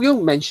Carl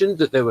Jung mentioned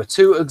that there were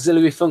two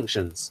auxiliary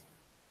functions.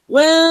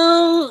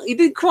 Well, he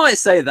didn't quite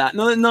say that,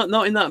 not in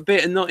that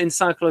bit, and not in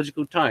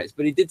psychological types,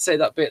 but he did say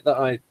that bit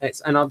that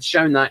and I've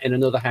shown that in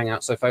another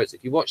hangout. So folks,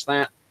 if you watch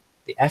that,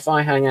 the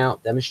FI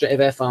hangout,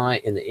 demonstrative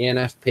FI, in the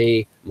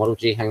ENFP Model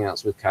G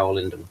hangouts with Carol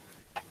Linden.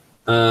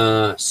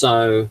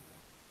 So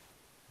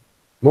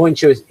more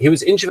intuitive. He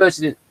was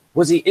introverted.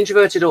 Was he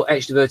introverted or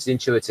extroverted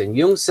intuiting?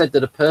 Jung said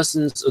that a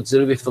person's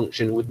auxiliary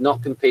function would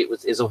not compete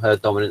with his or her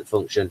dominant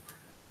function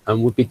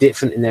and would be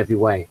different in every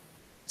way.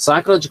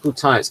 Psychological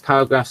types,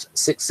 paragraph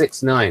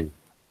 669.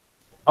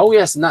 Oh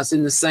yes, and that's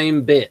in the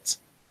same bit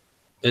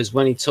as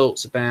when he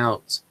talks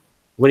about,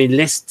 when he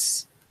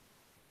lists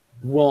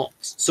what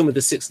some of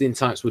the 16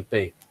 types would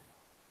be.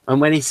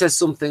 And when he says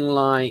something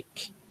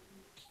like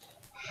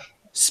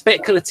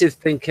speculative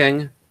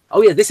thinking,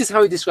 oh yeah, this is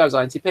how he describes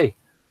INTP.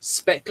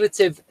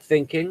 Speculative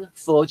thinking,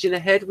 forging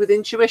ahead with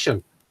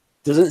intuition.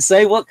 Doesn't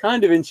say what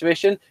kind of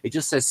intuition, it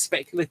just says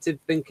speculative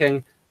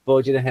thinking,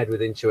 forging ahead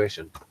with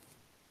intuition.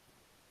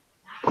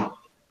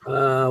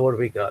 What have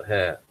we got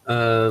here?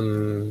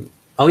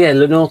 Oh yeah,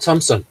 Lenore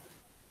Thompson.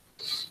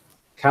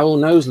 Carol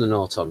knows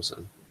Lenore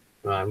Thompson.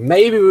 Right.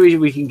 Maybe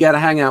we can get a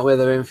hangout with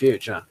her in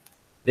future.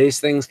 These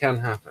things can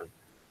happen.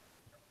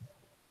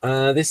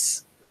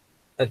 This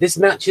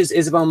matches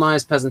Isabel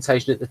Meyer's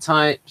presentation at the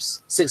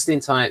types. 16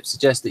 types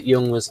suggest that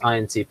Jung was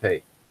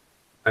INTP.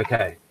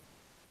 Okay.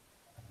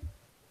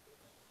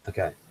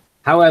 Okay.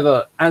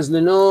 However, as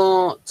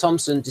Lenore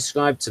Thompson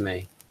described to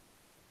me,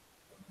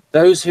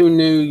 those who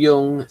knew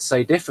Jung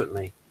say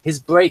differently. His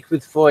break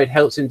with Freud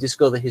helped him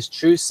discover his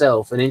true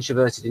self, an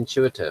introverted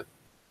intuitive.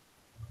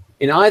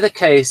 In either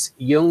case,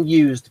 Jung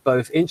used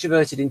both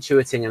introverted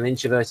intuiting and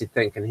introverted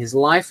thinking. His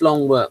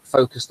lifelong work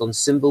focused on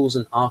symbols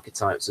and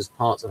archetypes as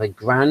part of a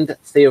grand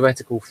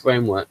theoretical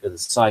framework of the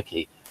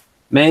psyche.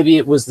 Maybe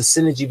it was the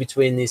synergy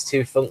between these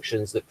two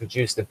functions that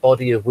produced a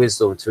body of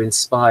wisdom to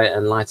inspire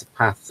and light a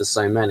path for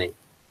so many.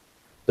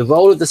 The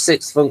role of the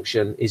sixth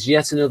function is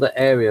yet another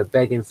area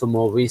begging for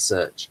more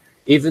research.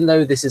 Even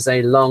though this is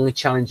a long,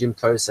 challenging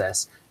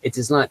process, it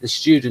is like the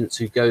student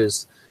who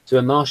goes to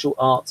a martial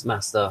arts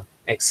master,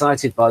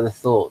 excited by the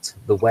thought,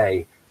 the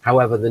way.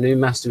 However, the new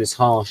master is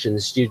harsh and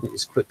the student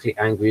is quickly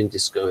angry and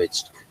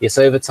discouraged. Yet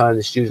over time,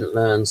 the student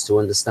learns to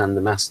understand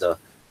the master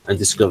and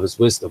discovers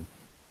wisdom.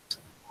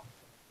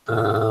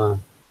 So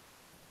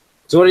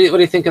what do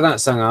you think of that,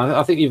 Sangha?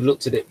 I think you've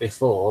looked at it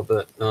before,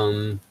 but...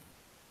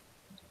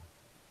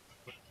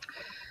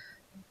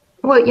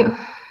 Well,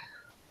 yeah.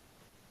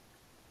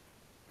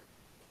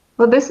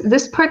 Well,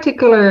 this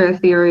particular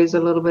theory is a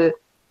little bit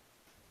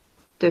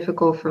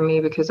difficult for me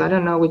because I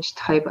don't know which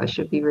type I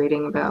should be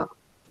reading about.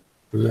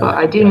 Right, but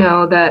I do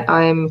know that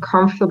I'm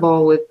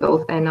comfortable with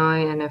both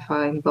NI and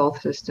FI in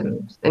both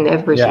systems, in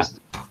every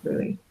system,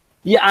 really.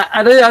 Yeah,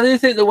 I do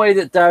think the way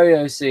that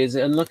Dario sees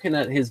it, and looking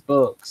at his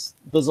books,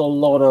 there's a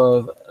lot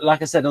of,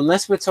 like I said,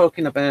 unless we're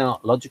talking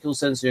about logical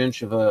sensory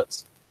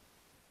introverts,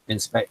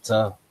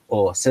 inspector,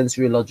 or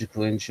sensory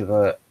logical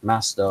introvert,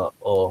 master,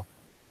 or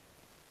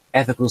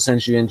ethical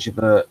sensory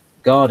introvert,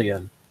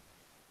 guardian,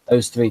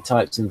 those three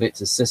types in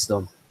Victor's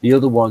system, the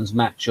other ones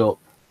match up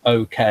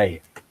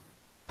okay,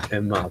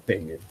 in my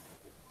opinion.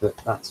 But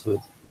that's with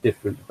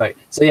different debate.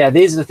 So yeah,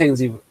 these are the things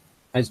he,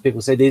 as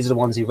people say, these are the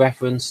ones he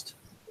referenced,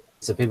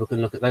 so people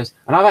can look at those.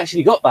 And I've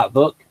actually got that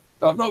book,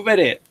 but I've not read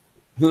it.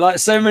 Like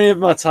so many of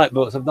my type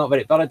books, I've not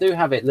read it, but I do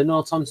have it.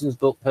 Lenore Thompson's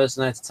book,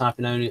 Personality Type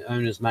and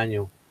Owner's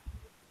Manual.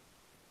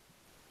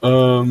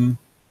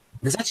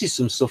 There's actually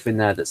some stuff in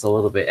there that's a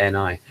little bit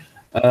NI,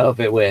 a little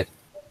bit weird,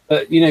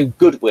 but you know,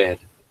 good weird.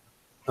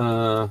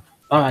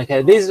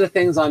 Okay, these are the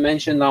things I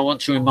mentioned. I want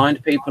to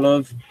remind people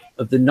of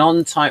the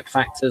non-type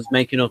factors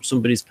making up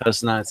somebody's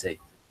personality.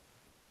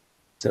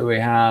 So we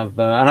have,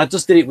 and I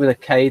just did it with a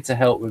K to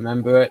help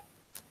remember it.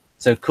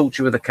 So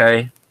culture with a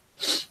K,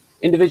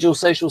 individual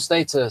social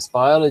status,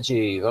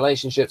 biology,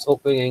 relationships,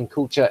 upbringing,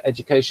 culture,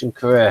 education,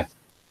 career,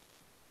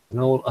 and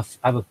all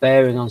have a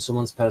bearing on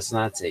someone's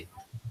personality.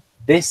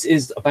 This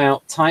is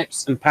about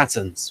types and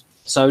patterns.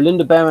 So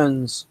Linda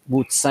Behrens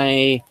would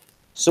say,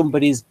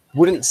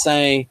 wouldn't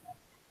say,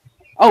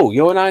 oh,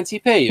 you're an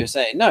INTP. You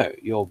say, no,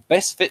 your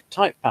best fit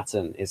type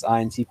pattern is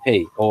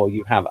INTP, or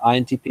you have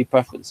INTP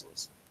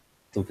preferences,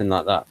 something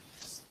like that.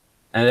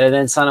 And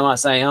then Sana might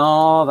say,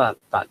 oh,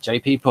 that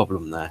JP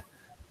problem there.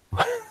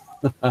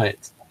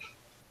 Right.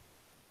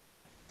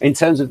 In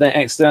terms of their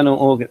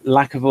external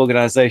lack of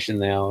organization,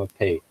 they are a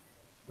P.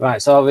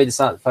 Right, so I'll read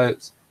this out,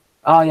 folks.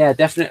 Oh, yeah,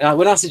 definitely.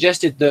 When I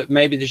suggested that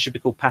maybe this should be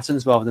called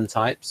patterns rather than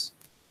types,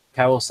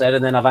 Carol said,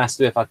 and then I've asked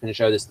her if I can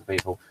show this to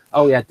people.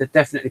 Oh, yeah, they're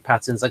definitely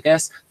patterns. I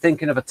guess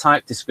thinking of a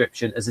type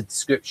description as a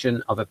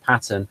description of a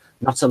pattern,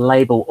 not a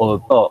label or a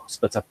box,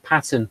 but a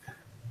pattern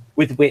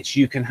with which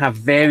you can have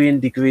varying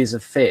degrees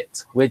of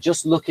fit. We're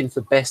just looking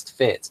for best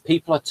fit.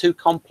 People are too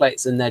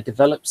complex and their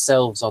developed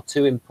selves are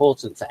too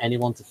important for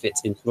anyone to fit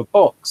into a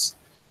box.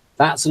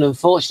 That's an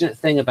unfortunate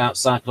thing about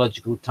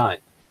psychological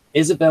type.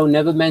 Isabel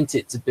never meant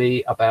it to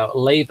be about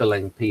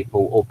labeling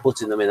people or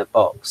putting them in a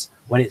box.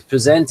 When it's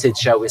presented,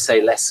 shall we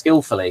say, less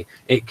skillfully,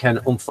 it can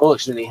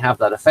unfortunately have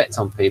that effect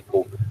on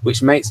people,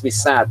 which makes me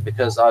sad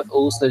because I've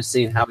also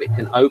seen how it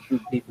can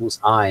open people's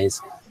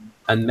eyes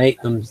and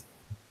make them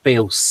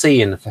feel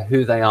seen for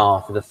who they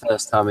are for the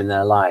first time in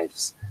their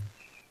lives.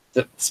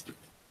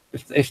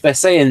 If they're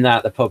saying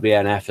that, they're probably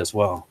NF as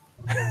well.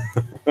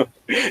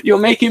 You're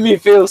making me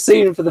feel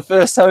seen for the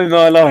first time in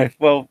my life.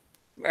 Well,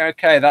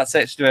 okay, that's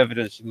extra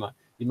evidence.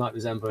 You might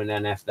resemble an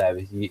NF there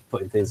if you're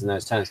putting things in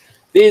those terms.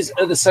 These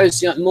are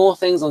the more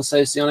things on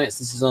Socionics.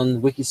 This is on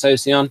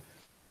Wikisocion,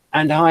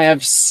 and I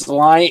have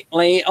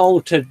slightly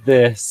altered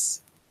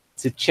this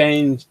to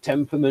change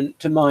temperament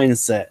to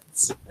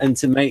mindsets and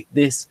to make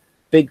this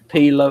big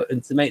P low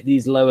and to make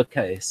these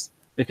lowercase,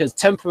 because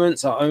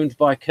temperaments are owned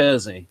by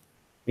Kersey.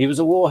 He was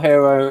a war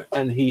hero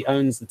and he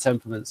owns the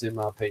temperaments, in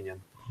my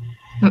opinion.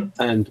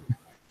 And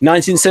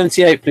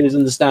 1978, please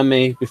understand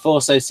me, before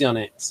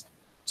Socionics,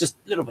 just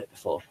a little bit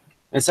before.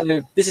 And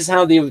so this is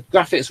how the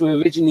graphics were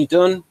originally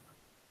done.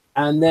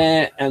 And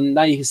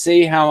now you can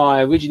see how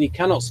I originally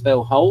cannot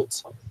spell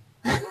Holt.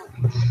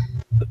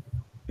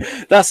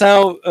 That's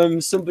how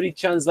somebody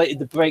translated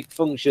the break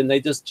function.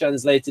 They just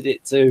translated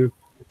it to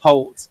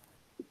Holt.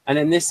 And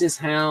then this is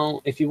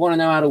how, if you want to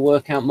know how to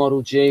work out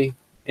model G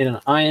in an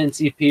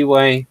INTP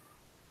way,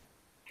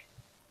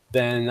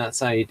 then that's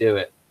how you do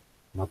it.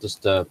 I'll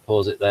just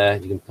pause it there.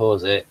 You can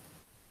pause it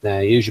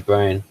there, use your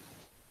brain.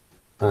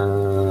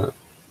 And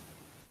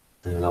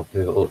I'll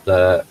pivot up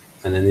there.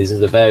 And then these are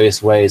the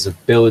various ways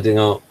of building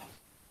up.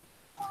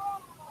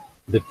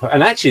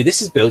 And actually,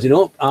 this is building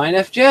up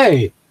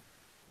INFJ.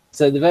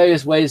 So the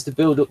various ways to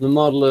build up the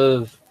model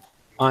of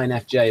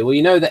INFJ. Well,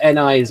 you know that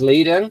NI is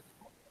leading.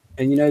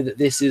 And you know that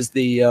this is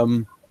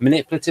the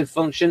manipulative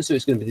function. So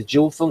it's going to be the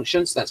dual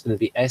function. So that's going to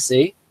be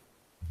SE.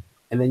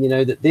 And then you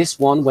know that this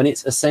one, when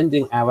it's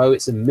ascending arrow,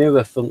 it's a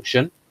mirror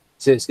function.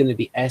 So it's going to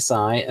be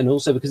SI. And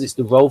also because it's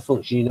the role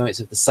function, you know it's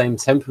of the same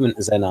temperament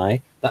as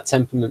NI. That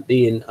temperament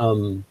being,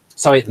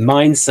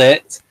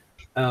 mindset.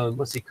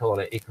 What's he call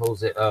it? He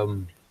calls it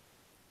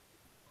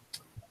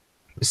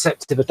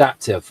receptive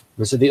adaptive.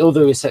 And so the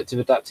other receptive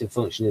adaptive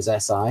function is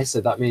SI.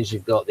 So that means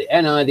you've got the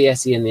NI, the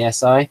SE, and the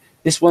SI.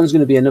 This one's going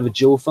to be another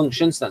dual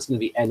function. So that's going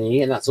to be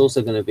NE. And that's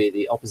also going to be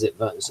the opposite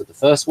vertness of the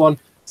first one.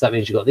 So that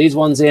means you've got these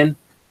ones in.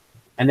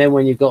 And then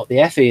when you've got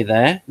the FE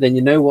there, then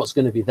you know what's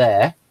going to be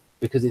there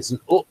because it's an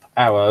up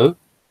arrow.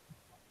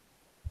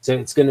 So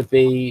it's going to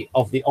be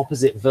of the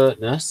opposite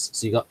vertness.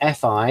 So you've got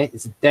FI,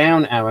 it's a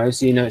down arrow.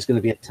 So you know it's going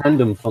to be a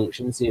tandem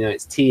function. So you know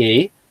it's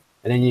TE.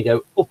 And then you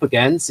go up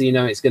again. So you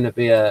know it's going to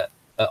be a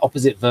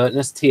opposite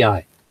vertness,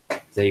 TI.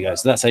 There you go.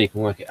 So that's how you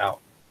can work it out.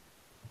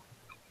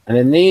 And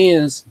then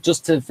these,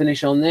 just to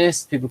finish on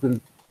this, people can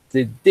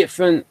do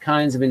different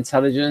kinds of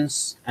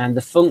intelligence and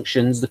the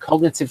functions, the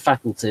cognitive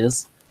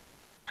faculties,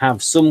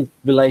 have some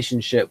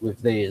relationship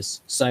with these.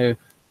 So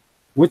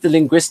with the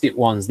linguistic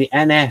ones, the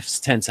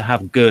NFs tend to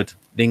have good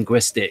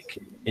linguistic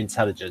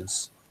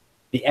intelligence.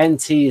 The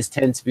NTs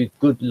tend to be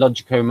good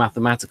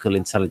logico-mathematical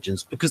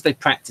intelligence because they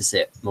practice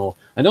it more.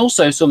 And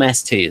also some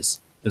STs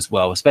as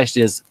well,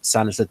 especially as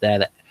Sana said there,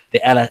 that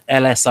the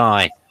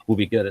LSI will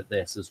be good at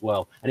this as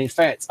well. And in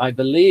fact, I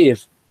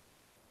believe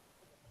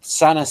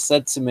Sana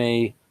said to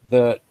me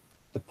that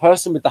the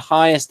person with the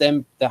highest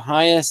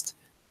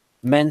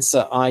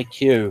Mensa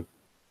IQ,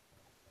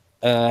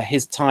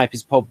 his type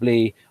is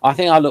probably, I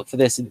think I looked for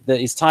this,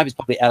 that his type is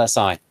probably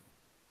LSI.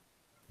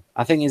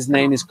 I think his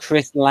name is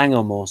Chris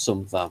Langham or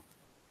something.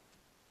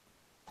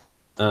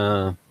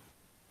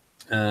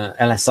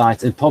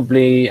 LSI, and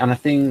probably, and I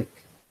think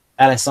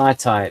LSI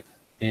type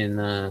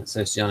in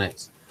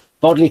socionics.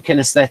 Bodily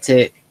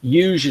kinesthetic,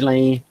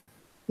 usually.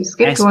 You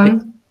skipped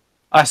one.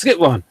 I skipped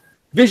one.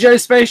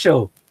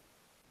 Visuospatial.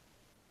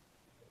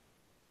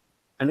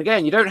 And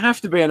again, you don't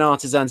have to be an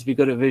artisan to be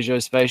good at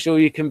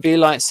visuospatial. You can be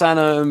like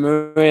Sana and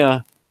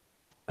Maria,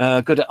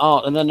 good at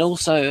art. And then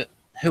also,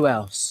 who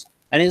else?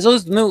 And it's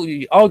also,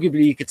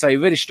 arguably, you could say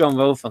really strong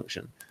role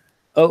function.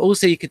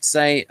 Also, you could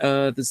say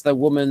there's the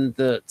woman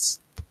that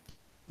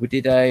we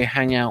did a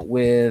hangout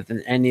with,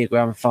 an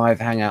Enneagram 5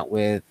 hangout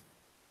with,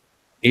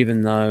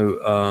 even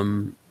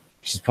though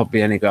she's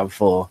probably Enneagram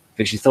 4,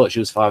 because she thought she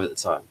was 5 at the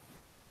time.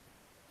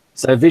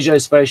 So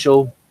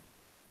visuospatial,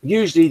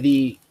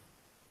 usually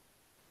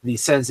the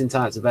sensing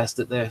types are best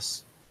at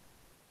this,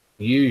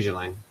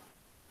 usually.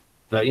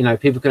 But, you know,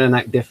 people can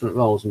enact different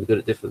roles and be good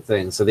at different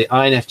things. So the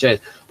INFJs,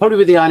 probably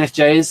with the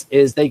INFJs,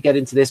 is they get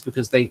into this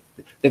because they're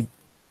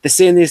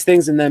seeing these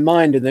things in their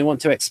mind and they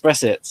want to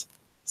express it.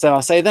 So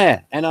I'll say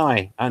there,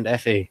 NI and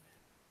FE.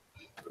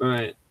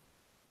 Right.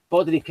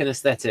 Bodily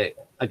kinesthetic,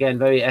 again,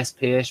 very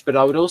SP-ish, but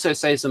I would also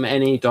say some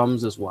NE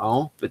DOMs as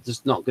well, but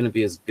just not going to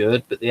be as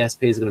good. But the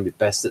SPs are going to be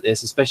best at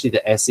this, especially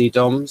the SE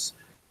DOMs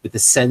with the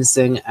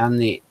sensing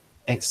and the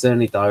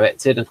externally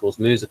directed. And of course,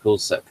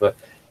 musicals separate.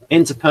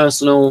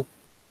 Interpersonal,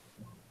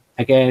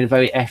 again,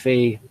 very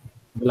FE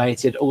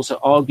related. Also,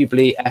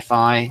 arguably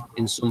FI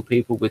in some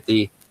people with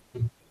the,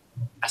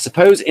 I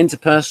suppose,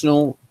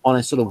 interpersonal on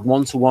a sort of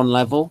one-to-one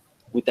level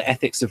with the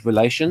ethics of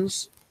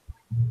relations,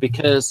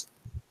 because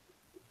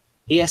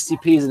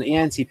ESTPs and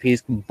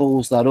ENTPs can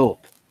balls that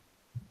up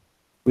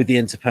with the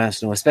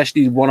interpersonal,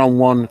 especially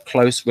one-on-one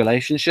close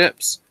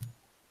relationships.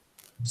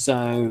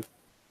 So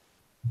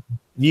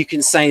you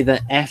can say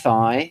that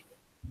FI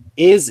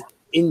is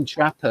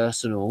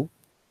intrapersonal,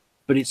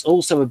 but it's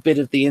also a bit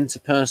of the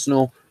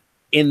interpersonal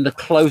in the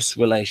close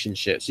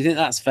relationships. Do you think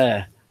that's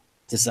fair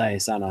to say,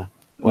 Sana?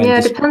 Yeah,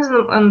 it depends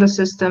on the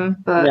system,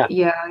 but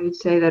yeah, I would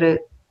say that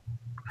it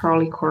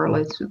probably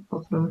correlates with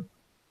both of them.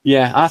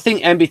 Yeah, I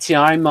think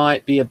MBTI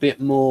might be a bit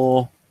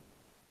more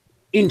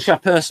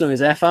intrapersonal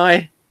is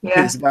FI.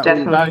 Yeah,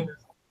 definitely.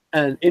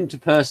 And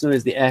interpersonal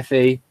is the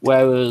FE,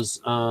 whereas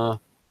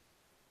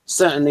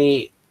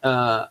certainly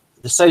the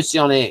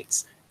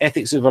socionics,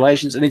 ethics of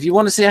relations. And if you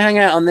want to see a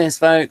hangout on this,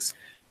 folks,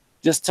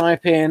 just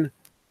type in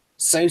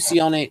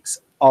socionics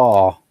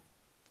R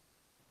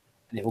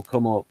and it will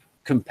come up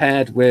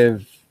compared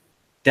with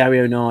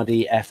Dario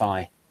Nardi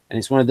FI. And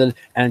it's one of the,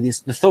 and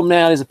the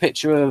thumbnail is a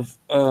picture of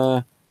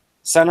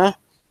Sana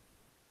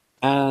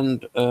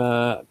and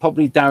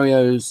probably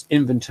Dario's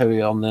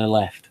inventory on the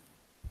left.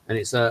 And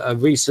it's a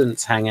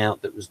recent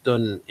hangout that was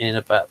done in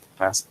about the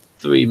past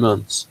 3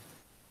 months.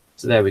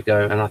 So there we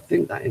go. And I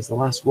think that is the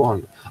last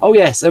one. Oh,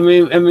 yes. And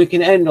we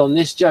can end on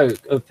this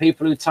joke of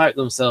people who type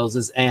themselves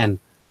as N.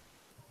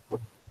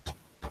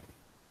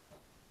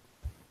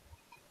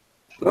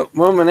 Look,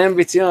 Mum, an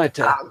MBTI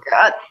test. Oh,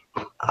 God.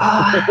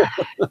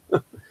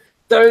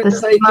 Don't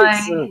this take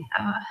is it.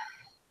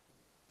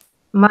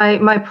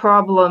 My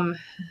problem.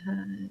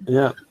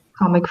 Yeah.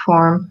 Comic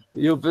form.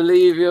 You'll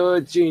believe you're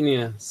a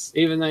genius,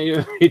 even though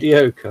you're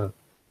mediocre.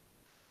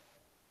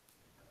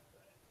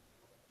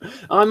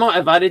 I might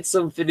have added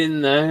something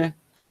in there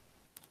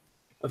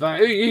about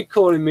who you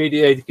calling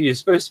mediocre. You're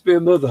supposed to be a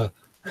mother.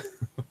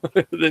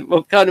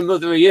 What kind of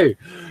mother are you?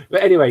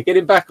 But anyway,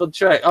 getting back on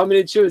track. I'm an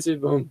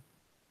intuitive mum.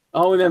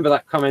 I'll remember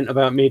that comment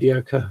about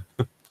mediocre.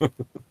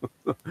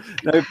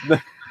 No.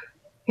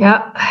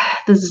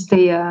 Yeah, this is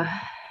the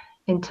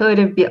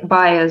intuitive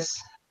bias.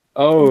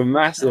 Oh,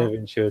 massive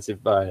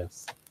intuitive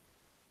bias.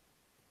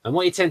 And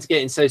what you tend to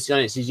get in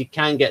socionics is you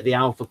can get the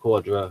alpha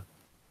quadra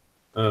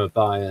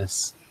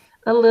bias.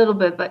 A little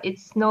bit, but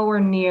it's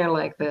nowhere near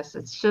like this.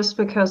 It's just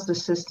because the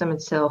system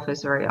itself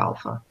is very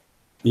alpha.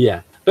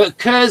 Yeah, but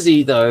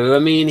Kersey, though, I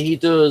mean, he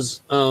does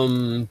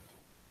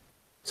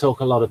talk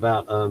a lot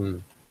about.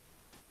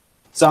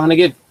 So I'm gonna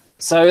give.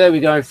 So there we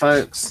go,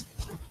 folks.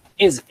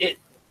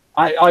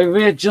 I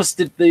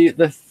readjusted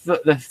the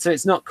so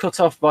it's not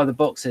cut off by the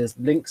boxes.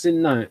 Links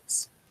in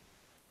notes.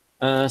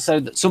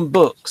 So some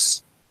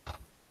books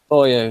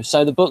for you.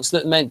 So the books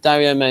that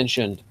Dario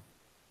mentioned.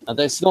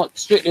 It's not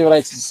strictly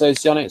related to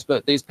socionics,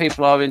 but these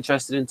people are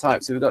interested in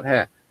types. So we've got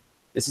here.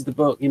 This is the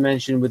book you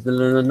mentioned with the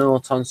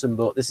Lenore Thompson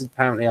book. This is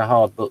apparently a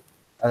hard book.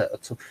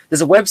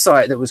 There's a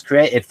website that was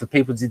created for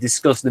people to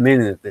discuss the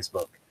meaning of this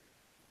book.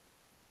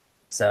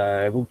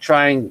 So we'll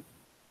try and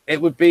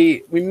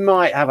we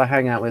might have a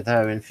hangout with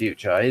her in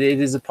future. It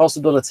is a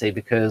possibility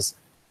because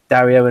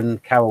Dario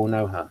and Carol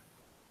know her.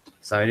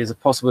 So it is a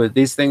possibility.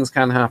 These things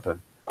can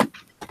happen.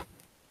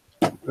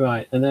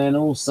 Right, and then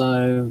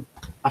also,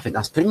 I think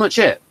that's pretty much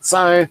it.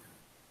 So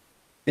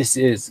this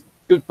is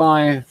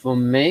goodbye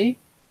from me,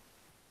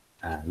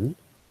 and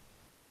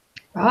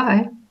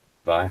bye.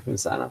 Bye from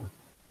Sana.